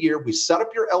plan for the year. We set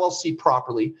up your LLC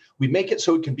properly. We make it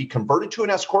so it can be converted to an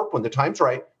S Corp when the time's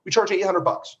right. We charge $800.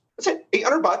 That's it,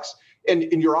 $800. And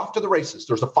you're off to the races.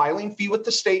 There's a filing fee with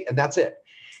the state, and that's it.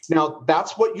 Now,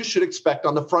 that's what you should expect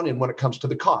on the front end when it comes to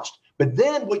the cost. But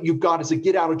then what you've got is a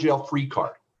get out of jail free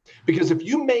card. Because if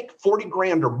you make 40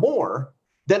 grand or more,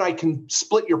 then I can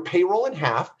split your payroll in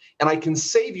half and I can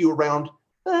save you around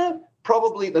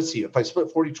probably, let's see, if I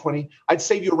split 40, 20, I'd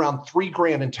save you around 3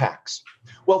 grand in tax.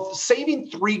 Well, saving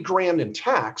 3 grand in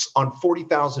tax on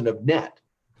 40,000 of net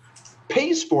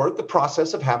pays for the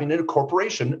process of having a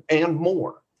corporation and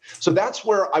more. So that's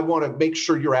where I want to make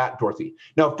sure you're at, Dorothy.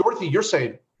 Now, if Dorothy, you're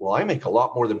saying, well, I make a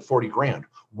lot more than 40 grand.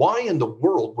 Why in the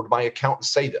world would my accountant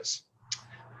say this?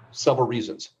 Several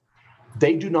reasons.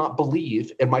 They do not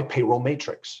believe in my payroll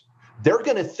matrix. They're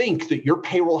going to think that your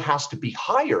payroll has to be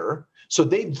higher. So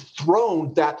they've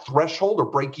thrown that threshold or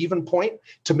break-even point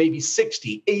to maybe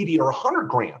 60, 80, or 100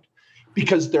 grand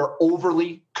because they're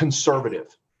overly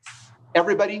conservative.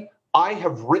 Everybody, I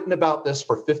have written about this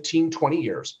for 15, 20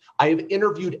 years. I have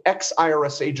interviewed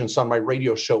ex-IRS agents on my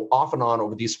radio show off and on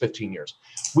over these 15 years.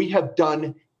 We have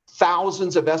done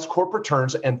thousands of S-Corp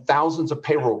returns and thousands of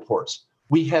payroll reports.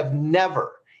 We have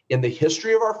never, in the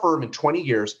history of our firm in 20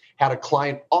 years, had a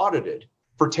client audited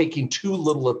for taking too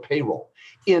little of payroll.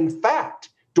 In fact,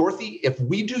 Dorothy, if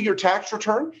we do your tax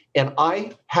return and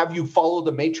I have you follow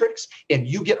the matrix and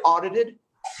you get audited,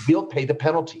 we'll pay the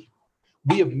penalty.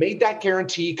 We have made that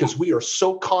guarantee because we are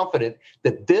so confident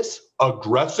that this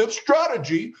aggressive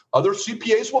strategy, other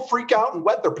CPAs will freak out and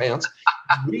wet their pants.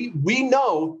 We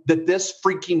know that this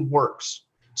freaking works.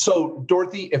 So,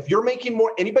 Dorothy, if you're making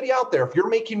more, anybody out there, if you're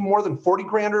making more than 40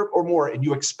 grand or more and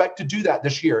you expect to do that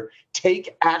this year,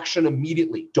 take action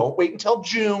immediately. Don't wait until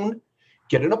June.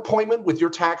 Get an appointment with your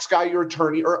tax guy, your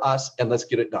attorney, or us, and let's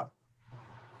get it done.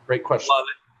 Great question. Love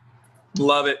it.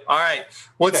 Love it. All right.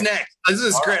 What's next? This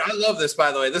is great. I love this,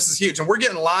 by the way. This is huge. And we're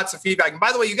getting lots of feedback. And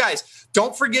by the way, you guys,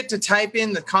 don't forget to type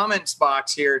in the comments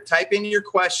box here. Type in your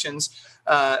questions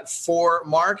for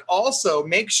Mark. Also,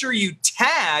 make sure you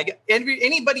tag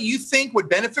anybody you think would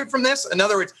benefit from this. In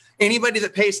other words, anybody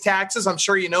that pays taxes, I'm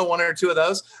sure you know one or two of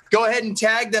those. Go ahead and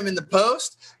tag them in the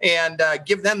post and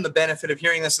give them the benefit of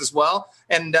hearing this as well.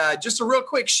 And just a real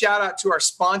quick shout out to our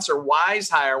sponsor,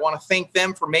 WiseHire. I want to thank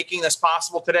them for making this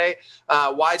possible today.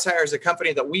 WiseHire is a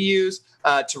company that we use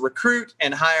to recruit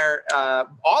and hire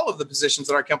all of the positions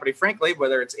in our company, frankly,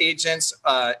 whether it's agents,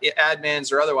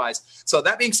 admins, or otherwise. So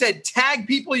that being said, tag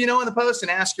people you know in the post and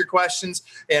ask your questions.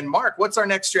 And Mark, what's our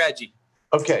next strategy?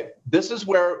 Okay, this is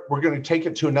where we're going to take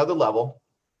it to another level.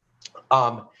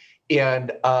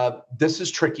 And this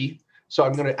is tricky. So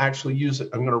I'm going to actually use it.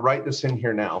 I'm going to write this in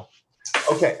here now.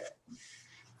 Okay.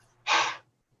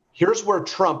 Here's where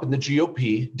Trump and the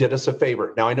GOP did us a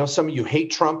favor. Now, I know some of you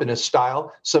hate Trump and his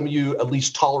style. Some of you at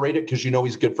least tolerate it because you know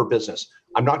he's good for business.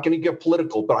 I'm not going to get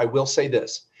political, but I will say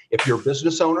this. If you're a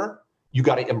business owner, you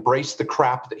got to embrace the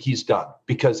crap that he's done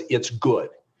because it's good.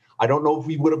 I don't know if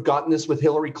we would have gotten this with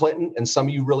Hillary Clinton, and some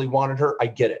of you really wanted her. I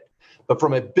get it. But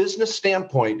from a business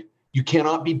standpoint, you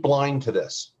cannot be blind to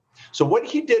this. So what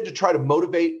he did to try to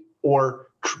motivate or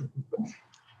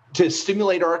to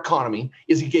stimulate our economy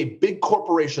is he gave big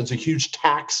corporations a huge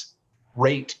tax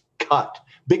rate cut.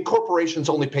 Big corporations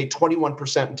only pay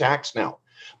 21% in tax now.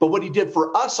 But what he did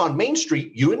for us on Main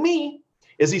Street, you and me,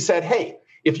 is he said, hey,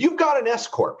 if you've got an S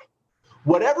Corp,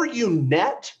 whatever you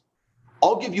net,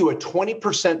 I'll give you a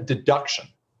 20% deduction.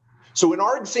 So in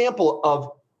our example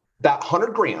of that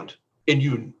 100 grand, and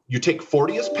you take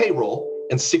 40 as payroll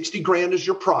and 60 grand as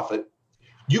your profit,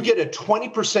 you get a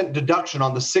 20% deduction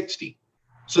on the 60.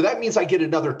 So that means I get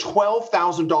another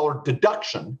 $12,000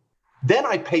 deduction. Then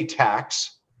I pay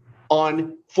tax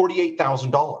on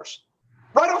 $48,000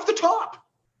 right off the top.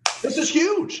 This is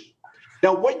huge.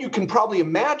 Now, what you can probably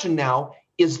imagine now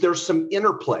is there's some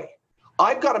interplay.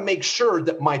 I've got to make sure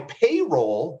that my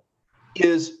payroll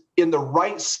is in the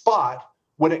right spot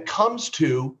when it comes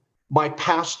to my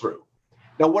pass-through.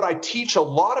 Now, what I teach a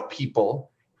lot of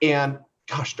people, and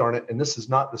gosh darn it, and this is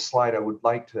not the slide I would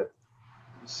like to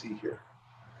see here.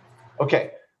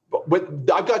 Okay,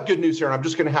 I've got good news here, and I'm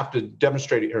just going to have to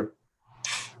demonstrate it here.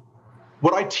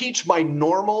 What I teach my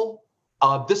normal,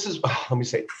 let me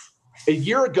say, a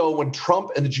year ago when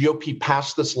Trump and the GOP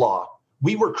passed this law,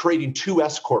 we were creating 2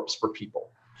 S Corps for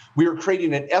people. We were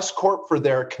creating an S Corp for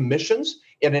their commissions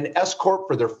and an S Corp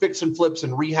for their fix and flips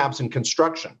and rehabs and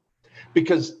construction,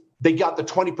 because they got the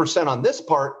 20% on this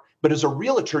part, but as a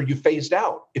realtor, you phased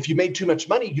out. If you made too much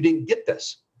money, you didn't get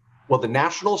this. Well, the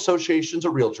National Associations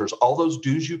of Realtors, all those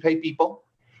dues you pay people,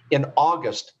 in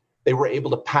August, they were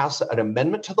able to pass an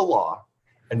amendment to the law,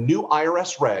 a new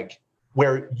IRS reg,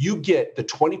 where you get the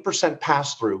 20%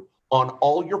 pass-through on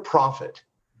all your profit,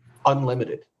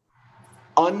 unlimited.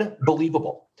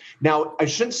 Unbelievable. Now, I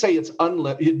shouldn't say it's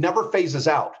unlimited. It never phases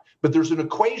out, but there's an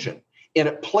equation, and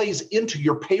it plays into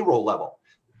your payroll level.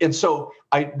 And so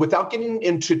without getting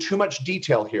into too much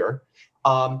detail here,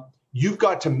 you've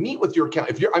got to meet with your account.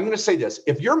 I'm going to say this,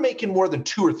 if you're making more than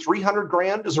 $200,000 or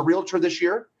 $300,000 as a realtor this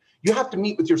year, you have to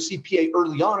meet with your CPA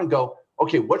early on and go,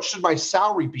 okay, what should my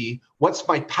salary be? What's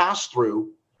my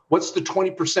pass-through? What's the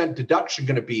 20% deduction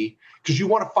going to be? Because you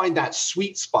want to find that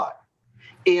sweet spot.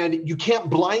 And you can't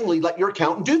blindly let your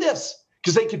accountant do this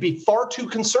because they could be far too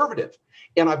conservative.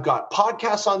 And I've got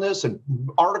podcasts on this and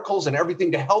articles and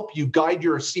everything to help you guide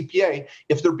your CPA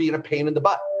if they're being a pain in the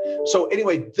butt. So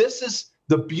anyway, this is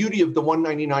the beauty of the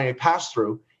 199A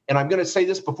pass-through. And I'm going to say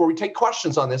this before we take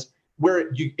questions on this,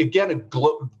 where it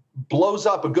blows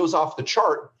up and goes off the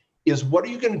chart, is what are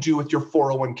you going to do with your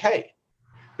 401k?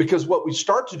 Because what we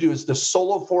start to do is the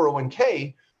solo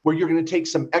 401k, where you're going to take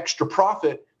some extra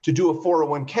profit to do a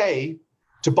 401k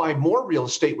to buy more real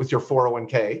estate with your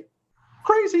 401k.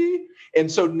 Crazy.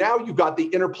 And so now you've got the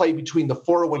interplay between the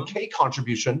 401k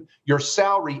contribution, your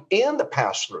salary, and the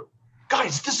pass-through.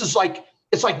 Guys, this is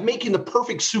it's like making the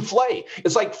perfect souffle.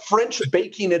 It's like French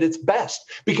baking at its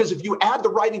best, because if you add the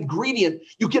right ingredient,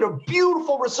 you get a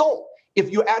beautiful result.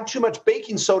 If you add too much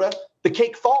baking soda, the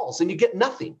cake falls and you get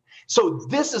nothing. So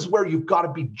this is where you've got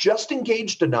to be just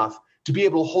engaged enough to be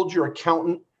able to hold your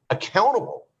accountant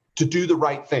accountable to do the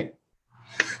right thing.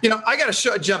 You know, I got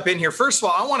to jump in here. First of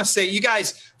all, I want to say, you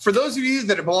guys, for those of you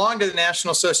that belong to the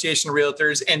National Association of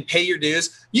Realtors and pay your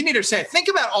dues, you need to understand, think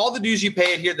about all the dues you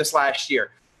paid here this last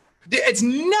year. It's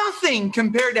nothing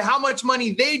compared to how much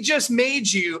money they just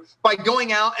made you by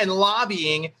going out and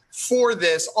lobbying for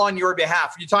this on your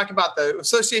behalf. You talk about the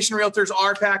Association of Realtors,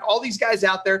 RPAC, all these guys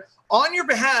out there on your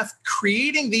behalf,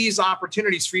 creating these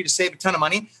opportunities for you to save a ton of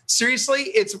money.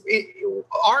 Seriously,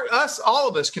 all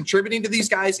of us contributing to these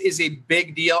guys is a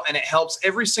big deal, and it helps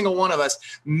every single one of us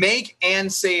make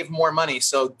and save more money.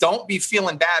 So don't be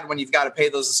feeling bad when you've got to pay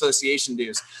those association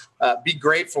dues. Be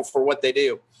grateful for what they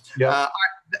do. Yeah.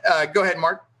 Go ahead,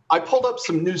 Mark. I pulled up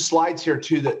some new slides here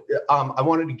too that I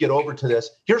wanted to get over to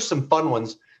this. Here's some fun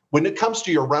ones. When it comes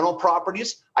to your rental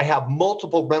properties, I have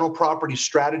multiple rental property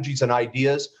strategies and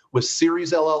ideas with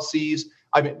series LLCs.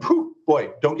 I mean,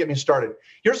 boy, don't get me started.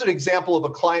 Here's an example of a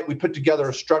client we put together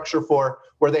a structure for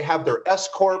where they have their S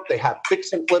Corp, they have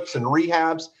fix and flips and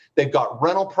rehabs, they've got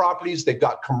rental properties, they've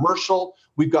got commercial,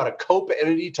 we've got a COPA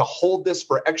entity to hold this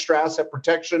for extra asset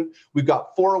protection, we've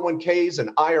got 401ks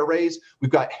and IRAs,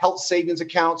 we've got health savings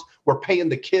accounts, we're paying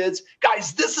the kids.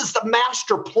 Guys, this is the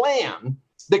master plan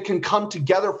that can come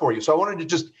together for you. So I wanted to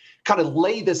just kind of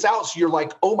lay this out so you're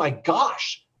like, oh my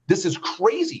gosh, this is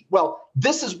crazy. Well,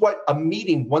 this is what a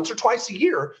meeting once or twice a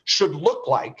year should look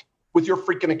like with your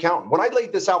freaking accountant. When I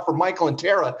laid this out for Michael and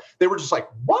Tara, they were just like,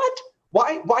 what?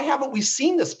 Why haven't we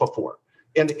seen this before?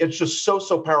 And it's just so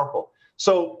powerful.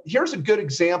 So here's a good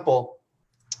example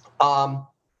of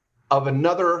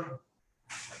another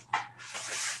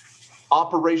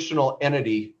operational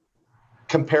entity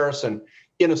comparison.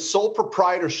 In a sole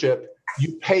proprietorship,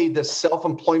 you pay the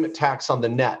self-employment tax on the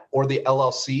net or the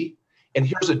LLC. And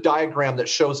here's a diagram that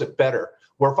shows it better,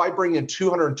 where if I bring in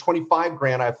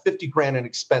 $225,000, I have $50,000 in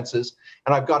expenses,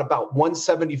 and I've got about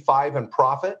 $175,000 in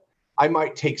profit. I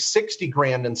might take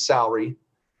 $60,000 in salary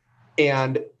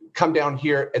and come down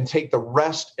here and take the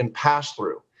rest and pass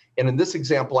through. And in this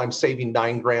example, I'm saving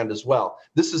 $9,000 as well.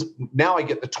 This is now I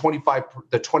get the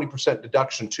 20%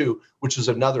 deduction too, which is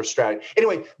another strategy.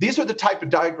 Anyway, these are the type of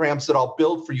diagrams that I'll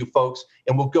build for you folks,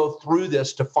 and we'll go through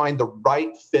this to find the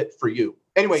right fit for you.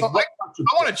 Anyway, so I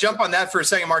want to jump on that for a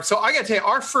second, Mark. So I got to tell you,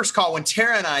 our first call when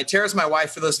Tara's my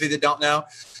wife, for those of you that don't know,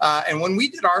 and when we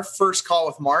did our first call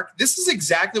with Mark, this is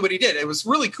exactly what he did. It was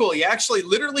really cool. He actually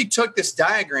literally took this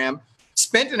diagram,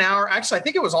 spent an hour. Actually, I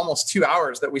think it was almost 2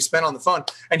 hours that we spent on the phone.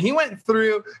 And he went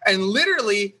through and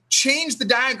literally changed the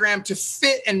diagram to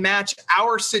fit and match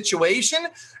our situation.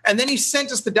 And then he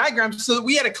sent us the diagram so that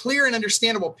we had a clear and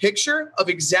understandable picture of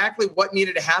exactly what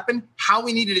needed to happen, how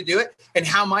we needed to do it, and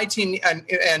how my team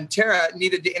and Tara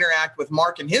needed to interact with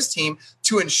Mark and his team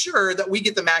to ensure that we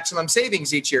get the maximum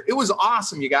savings each year. It was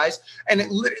awesome, you guys. And it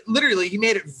literally, he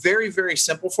made it very, very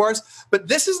simple for us. But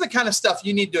this is the kind of stuff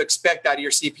you need to expect out of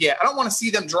your CPA. I don't want to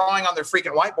see them drawing on their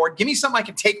freaking whiteboard. Give me something I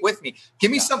can take with me.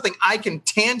 Give me something I can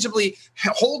tangibly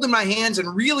hold in my hands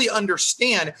and really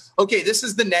understand, okay, this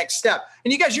is the next step.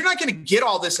 And you guys, you're not going to get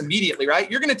all this immediately, right?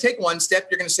 You're going to take one step,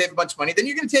 you're going to save a bunch of money. Then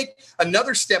you're going to take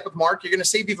another step with Mark, you're going to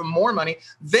save even more money.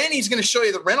 Then he's going to show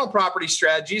you the rental property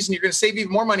strategies, and you're going to save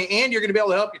even more money, and you're going to be able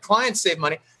to help your clients save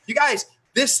money. You guys,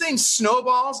 this thing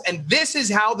snowballs, and this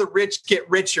is how the rich get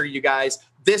richer, you guys.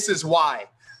 This is why.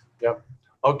 Yep.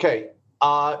 Okay.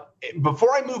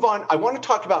 Before I move on, I want to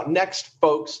talk about next,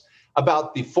 folks,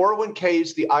 about the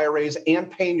 401ks, the IRAs, and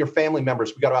paying your family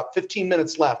members. We got about 15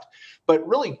 minutes left, but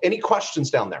really, any questions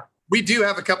down there? We do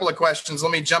have a couple of questions.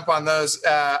 Let me jump on those.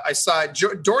 I saw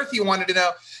Dorothy wanted to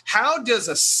know, how does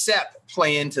a SEP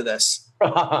play into this?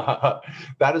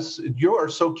 You are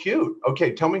so cute.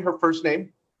 Okay, tell me her first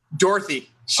name. Dorothy.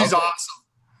 She's awesome.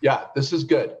 Yeah, this is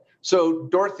good. So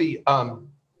Dorothy,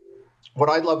 what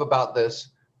I love about this,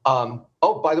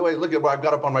 by the way, look at what I've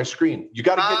got up on my screen. You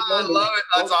got to get done. I love it.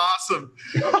 That's awesome.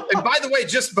 And by the way,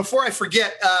 just before I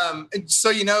forget, so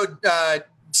you know,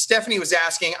 Stephanie was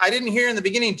asking, I didn't hear in the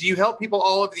beginning, do you help people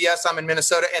all over the US? I'm in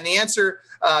Minnesota. And the answer,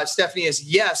 Stephanie, is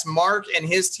yes. Mark and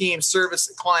his team service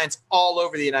clients all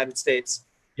over the United States.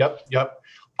 Yep.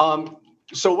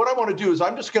 So what I want to do is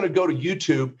I'm just going to go to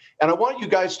YouTube, and I want you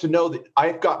guys to know that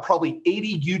I've got probably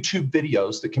 80 YouTube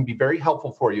videos that can be very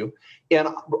helpful for you. And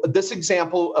this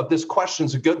example of this question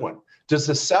is a good one. Does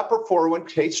the SEP or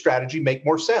 401k strategy make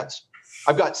more sense?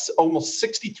 I've got almost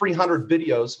 6,300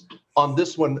 videos on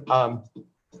this one.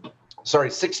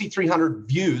 6,300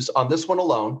 views on this one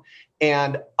alone.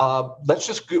 And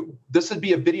this would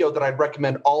be a video that I'd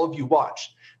recommend all of you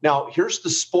watch. Now, here's the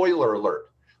spoiler alert.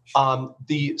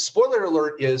 The spoiler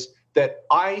alert is that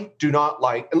I do not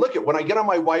like, and look at when I get on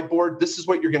my whiteboard, this is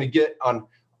what you're going to get on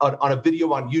a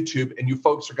video on YouTube, and you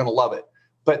folks are going to love it.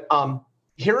 But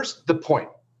here's the point.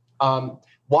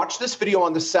 Watch this video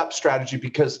on the SEP strategy,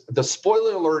 because the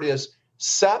spoiler alert is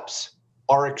SEPs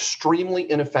are extremely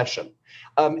inefficient.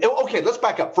 Okay, let's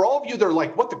back up. For all of you that are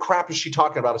like, what the crap is she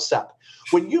talking about a SEP?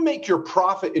 When you make your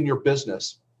profit in your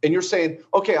business and you're saying,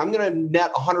 okay, I'm going to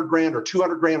net 100 grand or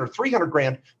 200 grand or 300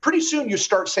 grand, pretty soon you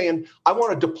start saying, I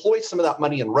want to deploy some of that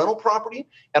money in rental property,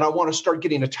 and I want to start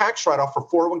getting a tax write-off for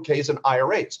 401ks and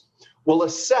IRAs. Well, a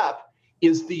SEP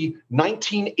is the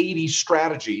 1980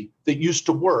 strategy that used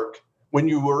to work when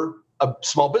you were a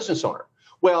small business owner.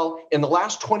 Well, in the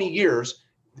last 20 years,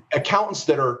 accountants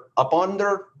that are up on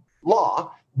their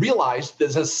law realized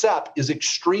that a SEP is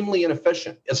extremely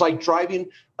inefficient. It's like driving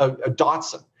a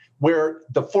Datsun, where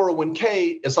the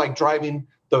 401k is like driving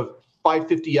the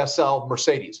 550 SL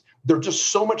Mercedes. They're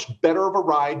just so much better of a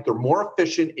ride. They're more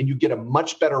efficient, and you get a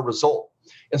much better result.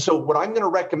 And so what I'm going to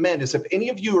recommend is, if any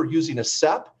of you are using a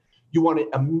SEP, you want to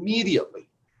immediately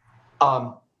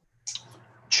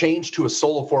change to a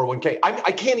solo 401k.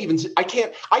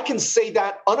 I can say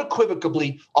that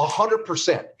unequivocally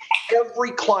 100%.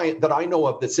 Every client that I know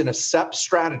of that's in a SEP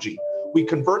strategy, we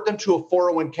convert them to a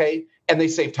 401k and they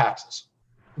save taxes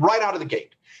right out of the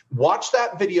gate. Watch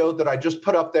that video that I just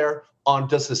put up there on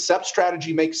does the SEP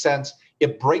strategy make sense?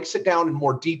 It breaks it down in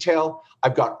more detail.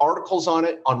 I've got articles on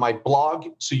it on my blog,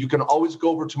 so you can always go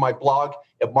over to my blog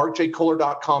at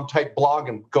markjkohler.com, type blog,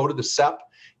 and go to the SEP,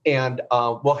 and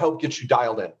we'll help get you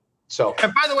dialed in. So,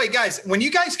 and by the way, guys, when you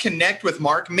guys connect with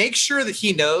Mark, make sure that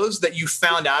he knows that you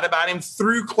found out about him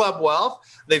through Club Wealth.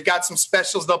 They've got some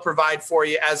specials they'll provide for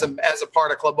you as a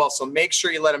part of Club Wealth. So make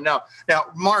sure you let him know. Now,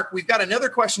 Mark, we've got another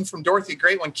question from Dorothy.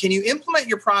 Great one. Can you implement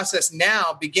your process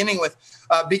now, beginning 1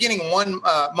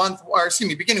 month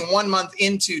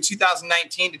into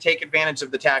 2019 to take advantage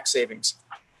of the tax savings?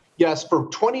 Yes, for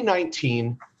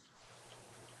 2019.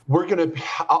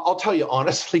 I'll tell you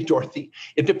honestly, Dorothy,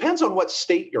 it depends on what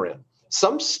state you're in.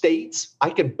 Some states, I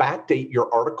can backdate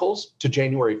your articles to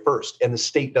January 1st, and the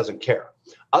state doesn't care.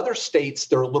 Other states,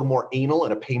 they're a little more anal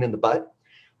and a pain in the butt.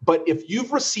 But if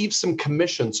you've received some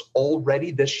commissions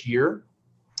already this year,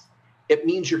 it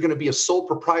means you're going to be a sole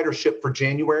proprietorship for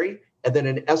January and then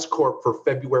an S Corp for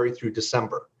February through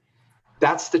December.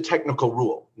 That's the technical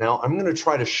rule. Now, I'm going to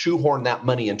try to shoehorn that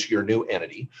money into your new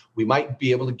entity. We might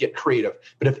be able to get creative.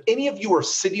 But if any of you are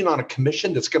sitting on a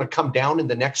commission that's going to come down in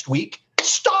the next week,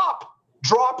 stop,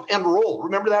 drop, and roll.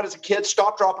 Remember that as a kid?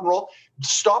 Stop, drop, and roll.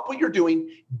 Stop what you're doing.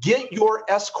 Get your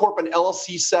S Corp and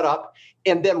LLC set up,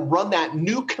 and then run that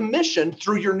new commission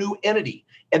through your new entity.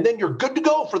 And then you're good to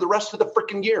go for the rest of the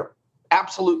freaking year.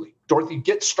 Absolutely. Dorothy,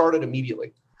 get started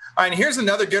immediately. All right, and here's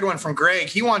another good one from Greg.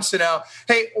 He wants to know,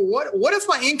 hey, what if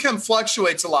my income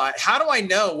fluctuates a lot? How do I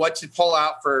know what to pull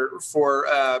out for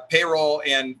payroll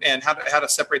and how to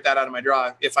separate that out of my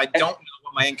draw if I don't know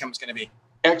what my income is going to be?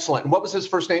 Excellent. And what was his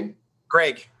first name?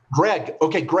 Greg. Greg.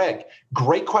 Okay, Greg.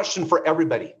 Great question for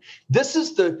everybody. This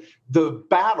is the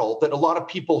battle that a lot of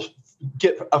people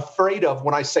get afraid of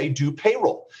when I say do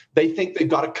payroll. They think they've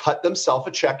got to cut themselves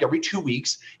a check every 2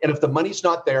 weeks. And if the money's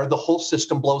not there, the whole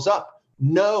system blows up.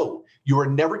 No, you are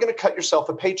never going to cut yourself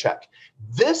a paycheck.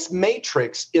 This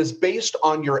matrix is based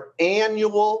on your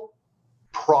annual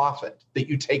profit that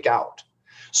you take out.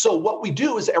 So what we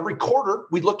do is every quarter,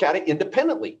 we look at it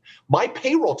independently. My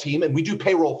payroll team, and we do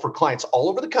payroll for clients all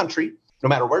over the country, no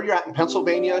matter where you're at, in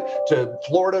Pennsylvania to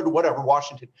Florida to whatever,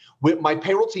 Washington. My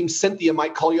payroll team, Cynthia,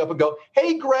 might call you up and go,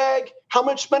 hey, Greg, how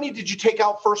much money did you take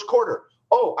out first quarter?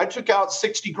 Oh, I took out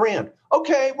 60 grand.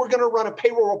 Okay, we're going to run a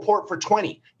payroll report for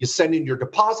 20. You send in your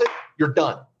deposit, you're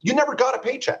done. You never got a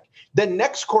paycheck. Then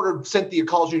next quarter, Cynthia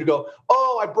calls you to go,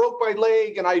 oh, I broke my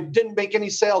leg and I didn't make any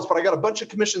sales, but I got a bunch of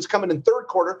commissions coming in third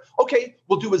quarter. Okay,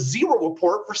 we'll do a zero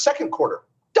report for second quarter.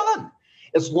 Done.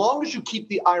 As long as you keep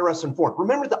the IRS informed.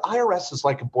 Remember, the IRS is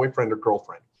like a boyfriend or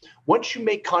girlfriend. Once you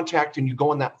make contact and you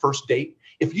go on that first date,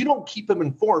 if you don't keep them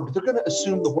informed, they're going to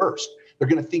assume the worst. They're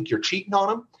going to think you're cheating on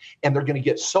them, and they're going to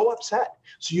get so upset.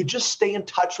 So you just stay in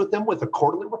touch with them with a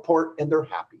quarterly report, and they're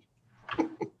happy.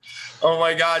 Oh,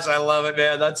 my gosh. I love it,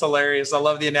 man. That's hilarious. I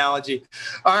love the analogy.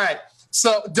 All right.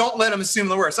 So don't let them assume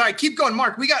the worst. All right, keep going,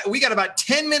 Mark. We got about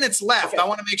 10 minutes left. Okay. I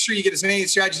want to make sure you get as many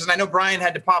strategies. And I know Brian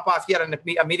had to pop off. He had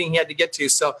a meeting he had to get to.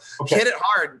 So hit it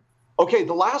hard. Okay,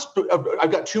 the last,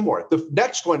 I've got two more. The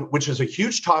next one, which is a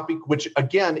huge topic, which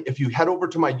again, if you head over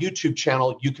to my YouTube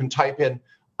channel, you can type in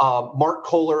Mark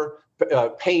Kohler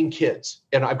paying kids.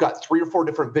 And I've got 3 or 4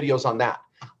 different videos on that.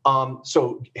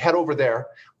 So head over there.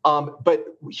 But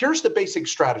here's the basic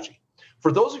strategy.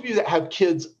 For those of you that have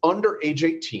kids under age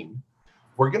 18,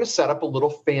 we're going to set up a little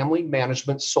family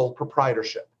management sole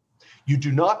proprietorship. You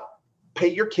do not pay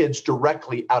your kids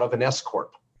directly out of an S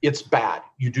Corp. It's bad.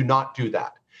 You do not do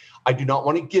that. I do not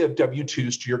want to give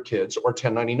W-2s to your kids or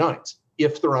 1099s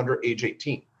if they're under age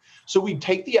 18. So we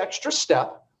take the extra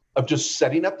step of just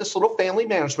setting up this little family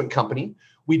management company.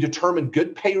 We determine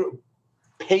good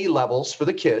pay levels for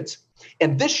the kids.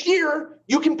 And this year,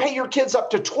 you can pay your kids up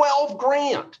to 12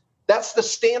 grand. That's the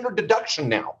standard deduction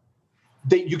now.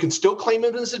 You can still claim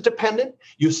it as a dependent.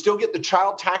 You still get the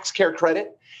child tax care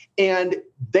credit, and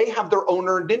they have their own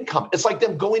earned income. It's like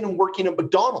them going and working at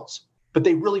McDonald's, but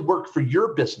they really work for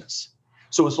your business.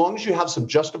 So as long as you have some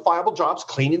justifiable jobs,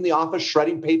 cleaning the office,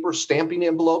 shredding paper, stamping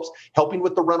envelopes, helping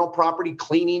with the rental property,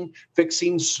 cleaning,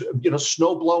 fixing,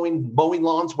 snow blowing, mowing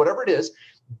lawns, whatever it is,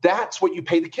 that's what you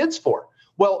pay the kids for.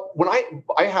 Well, when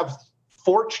I have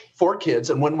four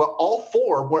kids, and when all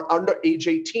 4 were under age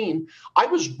 18, I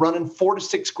was running $4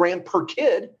 to $6 grand per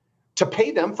kid to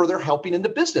pay them for their helping in the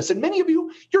business. And many of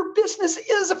you, your business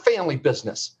is a family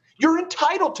business. You're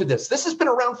entitled to this. This has been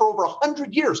around for over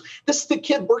 100 years. This is the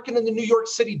kid working in the New York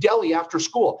City deli after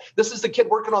school. This is the kid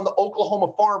working on the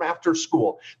Oklahoma farm after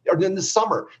school or in the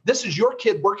summer. This is your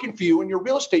kid working for you in your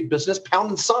real estate business,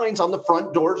 pounding signs on the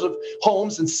front doors of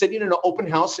homes and sitting in an open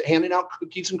house, handing out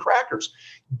cookies and crackers.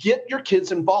 Get your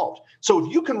kids involved. So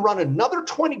if you can run another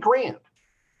 20 grand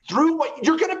through what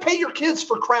you're going to pay your kids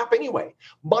for crap anyway.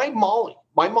 My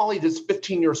Molly that's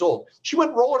 15 years old, she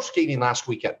went roller skating last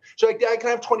weekend. She's like, Dad, can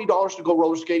I have $20 to go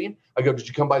roller skating? I go, did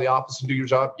you come by the office and do your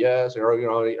job? Yes.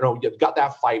 You got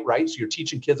that fight, right? So you're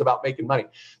teaching kids about making money.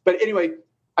 But anyway,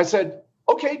 I said,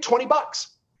 okay, $20.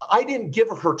 I didn't give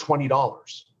her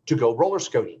 $20 to go roller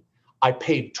skating. I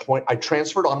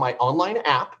transferred on my online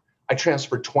app. I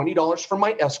transferred $20 from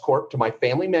my S Corp to my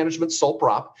family management sole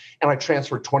prop, and I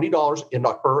transferred $20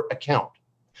 into her account.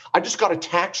 I just got a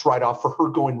tax write-off for her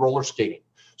going roller skating,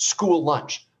 school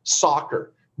lunch,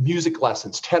 soccer, music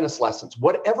lessons, tennis lessons,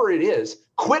 whatever it is.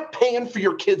 Quit paying for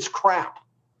your kids' crap.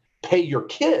 Pay your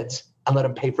kids and let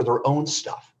them pay for their own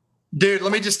stuff. Dude,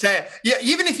 let me just tell you. Yeah,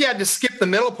 even if you had to skip the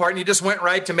middle part and you just went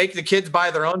right to make the kids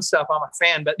buy their own stuff, I'm a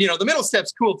fan. But, the middle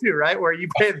step's cool too, right? Where you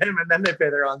pay them and then they pay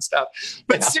their own stuff.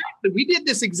 But seriously, we did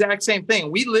this exact same thing.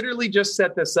 We literally just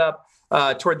set this up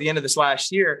toward the end of this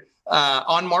last year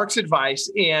on Mark's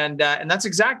advice. And that's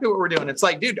exactly what we're doing. It's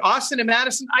like, dude, Austin and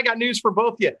Madison, I got news for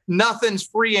both of you. Nothing's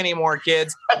free anymore,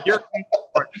 kids. You're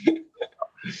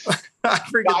I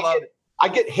freaking love it. I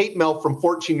get hate mail from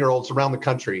 14-year-olds around the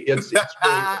country. It's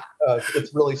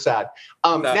really sad.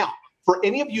 Now, for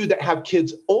any of you that have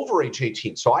kids over age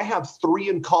 18, so I have 3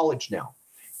 in college now,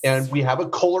 and we have a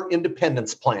Kohler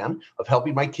independence plan of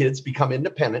helping my kids become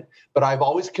independent, but I've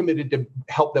always committed to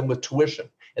help them with tuition.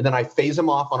 And then I phase them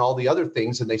off on all the other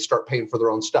things and they start paying for their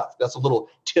own stuff. That's a little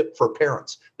tip for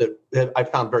parents that I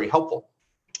found very helpful.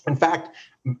 In fact,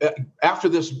 after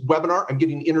this webinar, I'm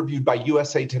getting interviewed by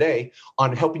USA Today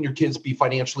on helping your kids be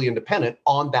financially independent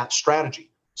on that strategy.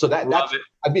 So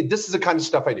this is the kind of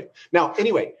stuff I do. Now,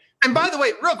 anyway. And by the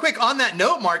way, real quick on that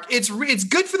note, Mark, it's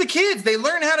good for the kids. They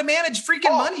learn how to manage freaking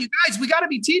money. You guys, we got to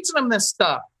be teaching them this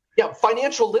stuff. Yeah,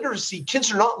 financial literacy.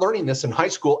 Kids are not learning this in high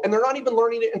school, and they're not even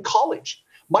learning it in college.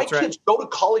 My kids go to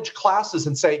college classes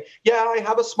and say, yeah, I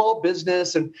have a small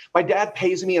business and my dad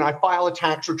pays me and I file a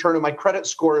tax return and my credit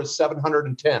score is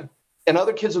 710. And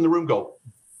other kids in the room go,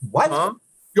 what?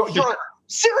 You're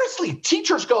seriously,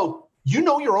 teachers go, you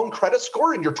know your own credit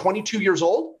score and you're 22 years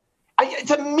old?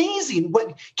 It's amazing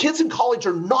what kids in college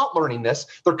are not learning this.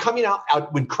 They're coming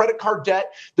out with credit card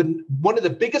debt. One of the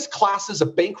biggest classes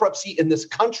of bankruptcy in this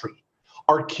country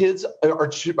are kids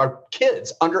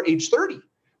under age 30.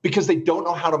 Because they don't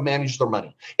know how to manage their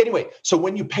money. Anyway, so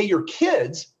when you pay your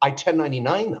kids, I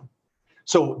 1099 them.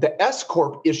 So the S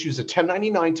Corp issues a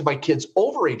 1099 to my kids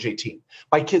over age 18.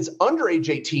 My kids under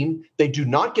age 18, they do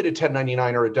not get a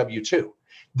 1099 or a W-2.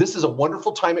 This is a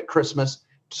wonderful time at Christmas.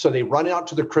 So they run out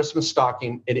to their Christmas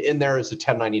stocking, and in there is a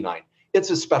 1099. It's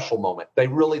a special moment. They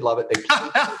really love it.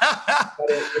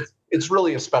 It's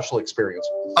really a special experience.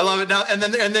 I love it. Now, and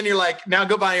then you're like, now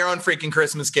go buy your own freaking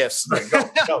Christmas gifts.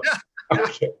 Go.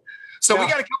 Okay. So we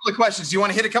got a couple of questions. Do you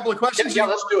want to hit a couple of questions? Yeah,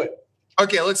 let's do it.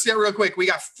 Okay, let's see it real quick. We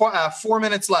got 4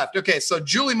 minutes left. Okay, so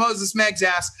Julie Moses Meggs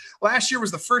asked, last year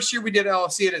was the first year we did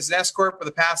LLC at an S Corp with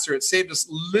a pass-through. It saved us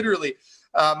literally.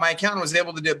 My accountant was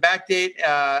able to do a backdate,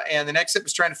 and the next step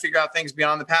was trying to figure out things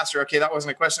beyond the pass-through. Okay, that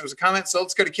wasn't a question. It was a comment. So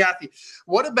let's go to Kathy.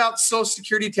 What about Social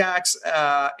Security tax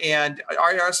and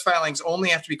IRS filings only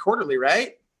have to be quarterly,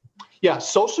 right? Yeah,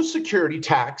 Social Security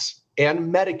tax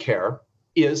and Medicare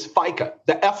is FICA,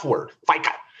 the F word,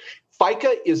 FICA.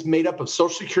 FICA is made up of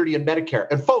Social Security and Medicare.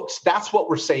 And folks, that's what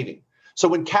we're saving. So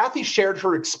when Kathy shared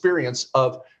her experience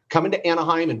of coming to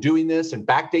Anaheim and doing this and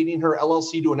backdating her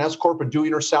LLC to an S Corp and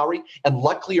doing her salary, and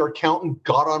luckily her accountant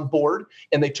got on board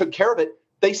and they took care of it,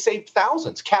 they saved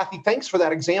thousands. Kathy, thanks for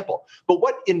that example. But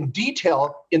what in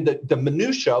detail in the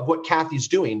minutia of what Kathy's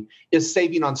doing is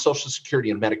saving on Social Security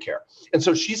and Medicare. And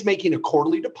so she's making a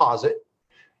quarterly deposit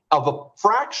of a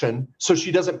fraction so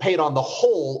she doesn't pay it on the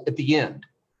whole at the end.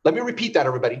 Let me repeat that,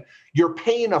 everybody. You're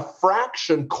paying a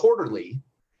fraction quarterly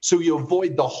so you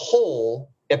avoid the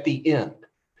whole at the end.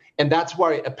 And that's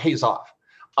why it pays off.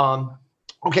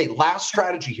 Okay, last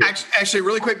strategy here. Actually,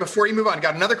 really quick before you move on,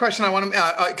 got another question. I want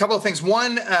to, a couple of things.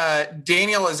 One,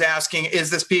 Daniel is asking, is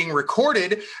this being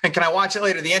recorded and can I watch it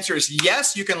later? The answer is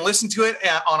yes. You can listen to it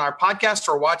on our podcast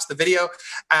or watch the video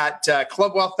at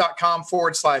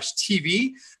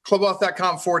clubwealth.com/TV,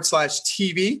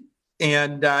 clubwealth.com/TV,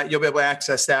 and you'll be able to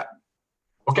access that.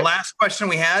 Okay. The last question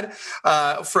we had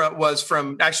was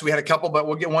from, actually we had a couple, but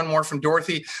we'll get one more from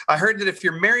Dorothy. I heard that if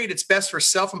you're married, it's best for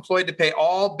self-employed to pay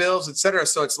all bills, et cetera.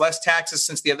 So it's less taxes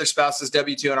since the other spouse is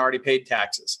W-2 and already paid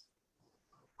taxes.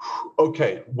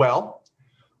 Okay. Well,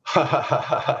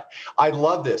 I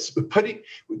love this.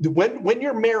 When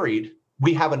you're married,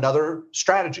 we have another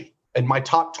strategy. In my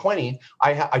top 20,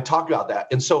 I talk about that.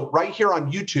 And so right here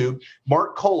on YouTube,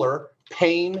 Mark Kohler,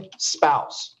 paying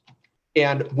spouse.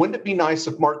 And wouldn't it be nice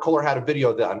if Mark Kohler had a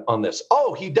video on this?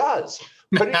 Oh, he does.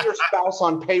 Putting your spouse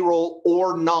on payroll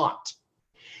or not.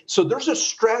 So there's a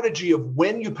strategy of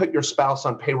when you put your spouse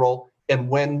on payroll and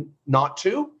when not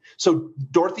to. So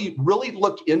Dorothy, really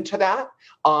look into that.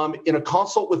 In a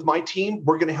consult with my team,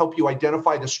 we're going to help you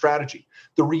identify the strategy.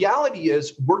 The reality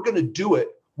is we're going to do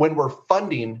it when we're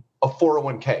funding a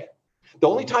 401k. The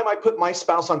only time I put my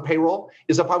spouse on payroll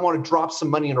is if I want to drop some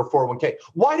money in her 401k.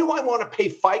 Why do I want to pay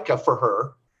FICA for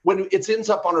her when it ends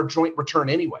up on her joint return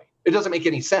anyway? It doesn't make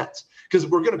any sense because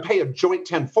we're going to pay a joint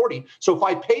 1040. So if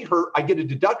I pay her, I get a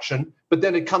deduction, but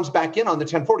then it comes back in on the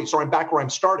 1040. So I'm back where I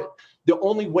started. The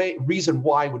only reason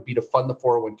why would be to fund the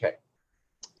 401k.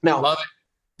 Now, love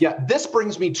it. Yeah, this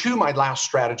brings me to my last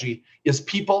strategy is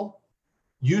people,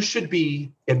 you should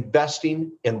be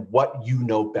investing in what you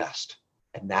know best,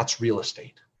 and that's real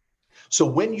estate. So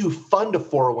when you fund a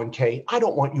 401k, I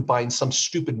don't want you buying some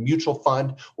stupid mutual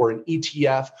fund or an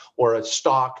ETF or a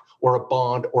stock or a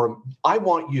bond, I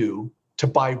want you to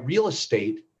buy real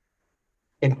estate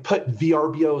and put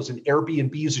VRBOs and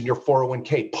Airbnbs in your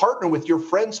 401k. Partner with your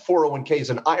friends' 401ks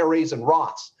and IRAs and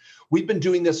Roths. We've been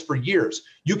doing this for years.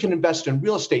 You can invest in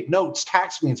real estate, notes,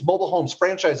 tax liens, mobile homes,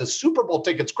 franchises, Super Bowl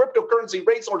tickets, cryptocurrency,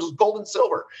 racehorses, gold and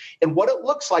silver. And what it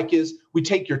looks like is we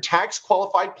take your tax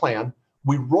qualified plan,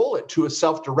 we roll it to a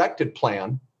self-directed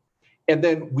plan, and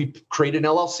then we create an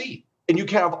LLC. And you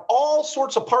can have all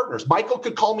sorts of partners. Michael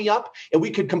could call me up and we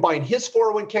could combine his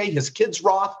 401k, his kids'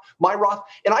 Roth, my Roth.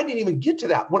 And I didn't even get to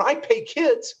that. When I pay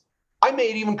kids, I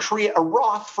may even create a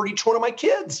Roth for each one of my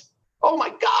kids. Oh my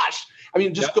gosh. I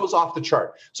mean, it just goes off the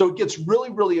chart. So it gets really,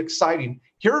 really exciting.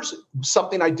 Here's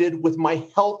something I did with my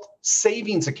health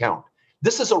savings account.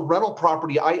 This is a rental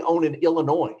property I own in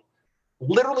Illinois.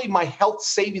 Literally, my health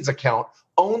savings account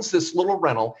owns this little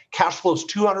rental, cash flows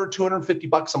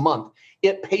 $250 a month.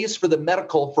 It pays for the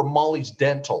medical for Molly's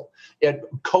dental, it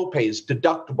co-pays,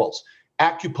 deductibles,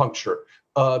 acupuncture,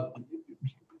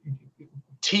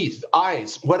 teeth,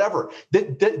 eyes, whatever.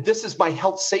 This is my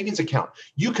health savings account.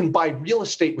 You can buy real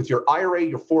estate with your IRA,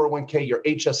 your 401k, your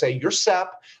HSA, your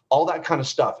SEP, all that kind of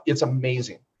stuff. It's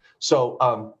amazing. So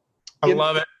I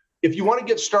love it. If you want to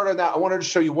get started on that, I wanted to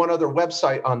show you one other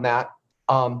website on that.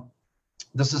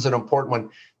 This is an important one.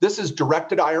 This is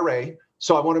Directed IRA.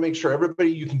 So I want to make sure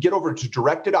everybody, you can get over to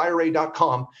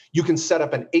directedira.com. You can set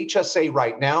up an HSA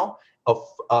right now,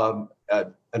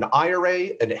 an IRA,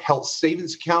 and a health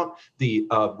savings account, the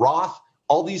Roth,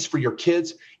 all these for your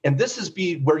kids. And this is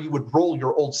where you would roll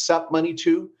your old SEP money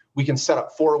to. We can set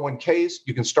up 401ks.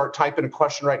 You can start typing a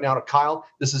question right now to Kyle.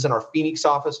 This is in our Phoenix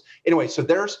office. Anyway, so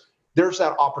there's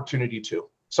that opportunity too.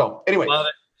 So anyway,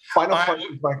 final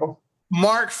questions, Michael.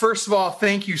 Mark, first of all,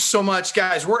 thank you so much,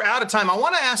 guys. We're out of time. I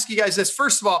want to ask you guys this.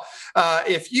 First of all,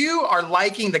 if you are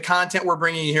liking the content we're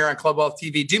bringing you here on Club Wealth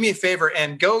TV, do me a favor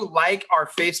and go like our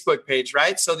Facebook page,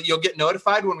 right? So that you'll get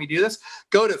notified when we do this.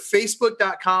 Go to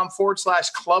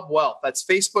facebook.com/Club Wealth. That's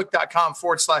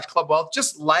facebook.com/Club Wealth.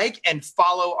 Just like and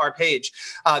follow our page.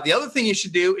 The other thing you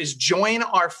should do is join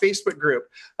our Facebook group.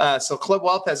 So Club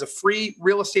Wealth has a free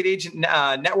real estate agent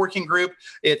networking group.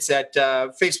 It's at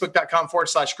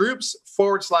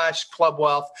facebook.com/groups/Club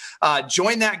Wealth.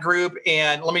 Join that group.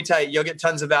 And let me tell you, you'll get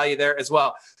tons of value there as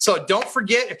well. So don't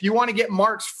forget, if you want to get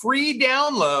Mark's free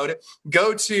download,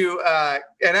 go to,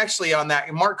 and actually on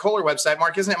that Mark Kohler website,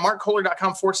 Mark, isn't it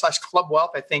markkohler.com/Club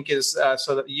Wealth, I think is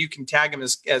so that you can tag him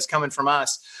as coming from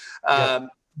us.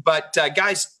 But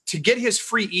guys, to get his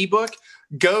free ebook,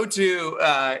 go to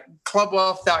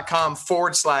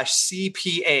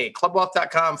clubwealth.com/CPA,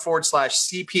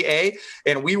 clubwealth.com/CPA,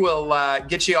 and we will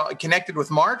get you connected with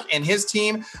Mark and his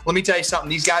team. Let me tell you something.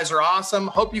 These guys are awesome.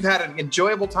 Hope you've had an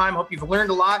enjoyable time. Hope you've learned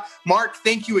a lot. Mark,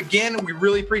 thank you again. We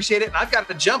really appreciate it. And I've got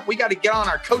to jump. We got to get on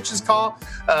our coach's call.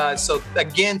 So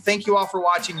again, thank you all for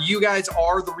watching. You guys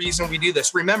are the reason we do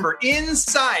this. Remember,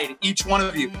 inside each one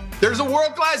of you, there's a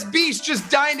world-class beast just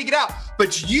dying to get out,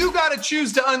 but you got to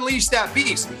choose to unleash that beast.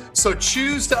 So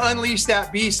choose to unleash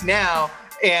that beast now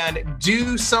and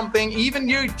do something, even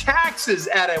your taxes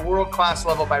at a world-class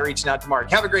level by reaching out to Mark.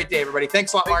 Have a great day, everybody.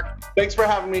 Thanks a lot, Mark. Thanks for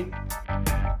having me.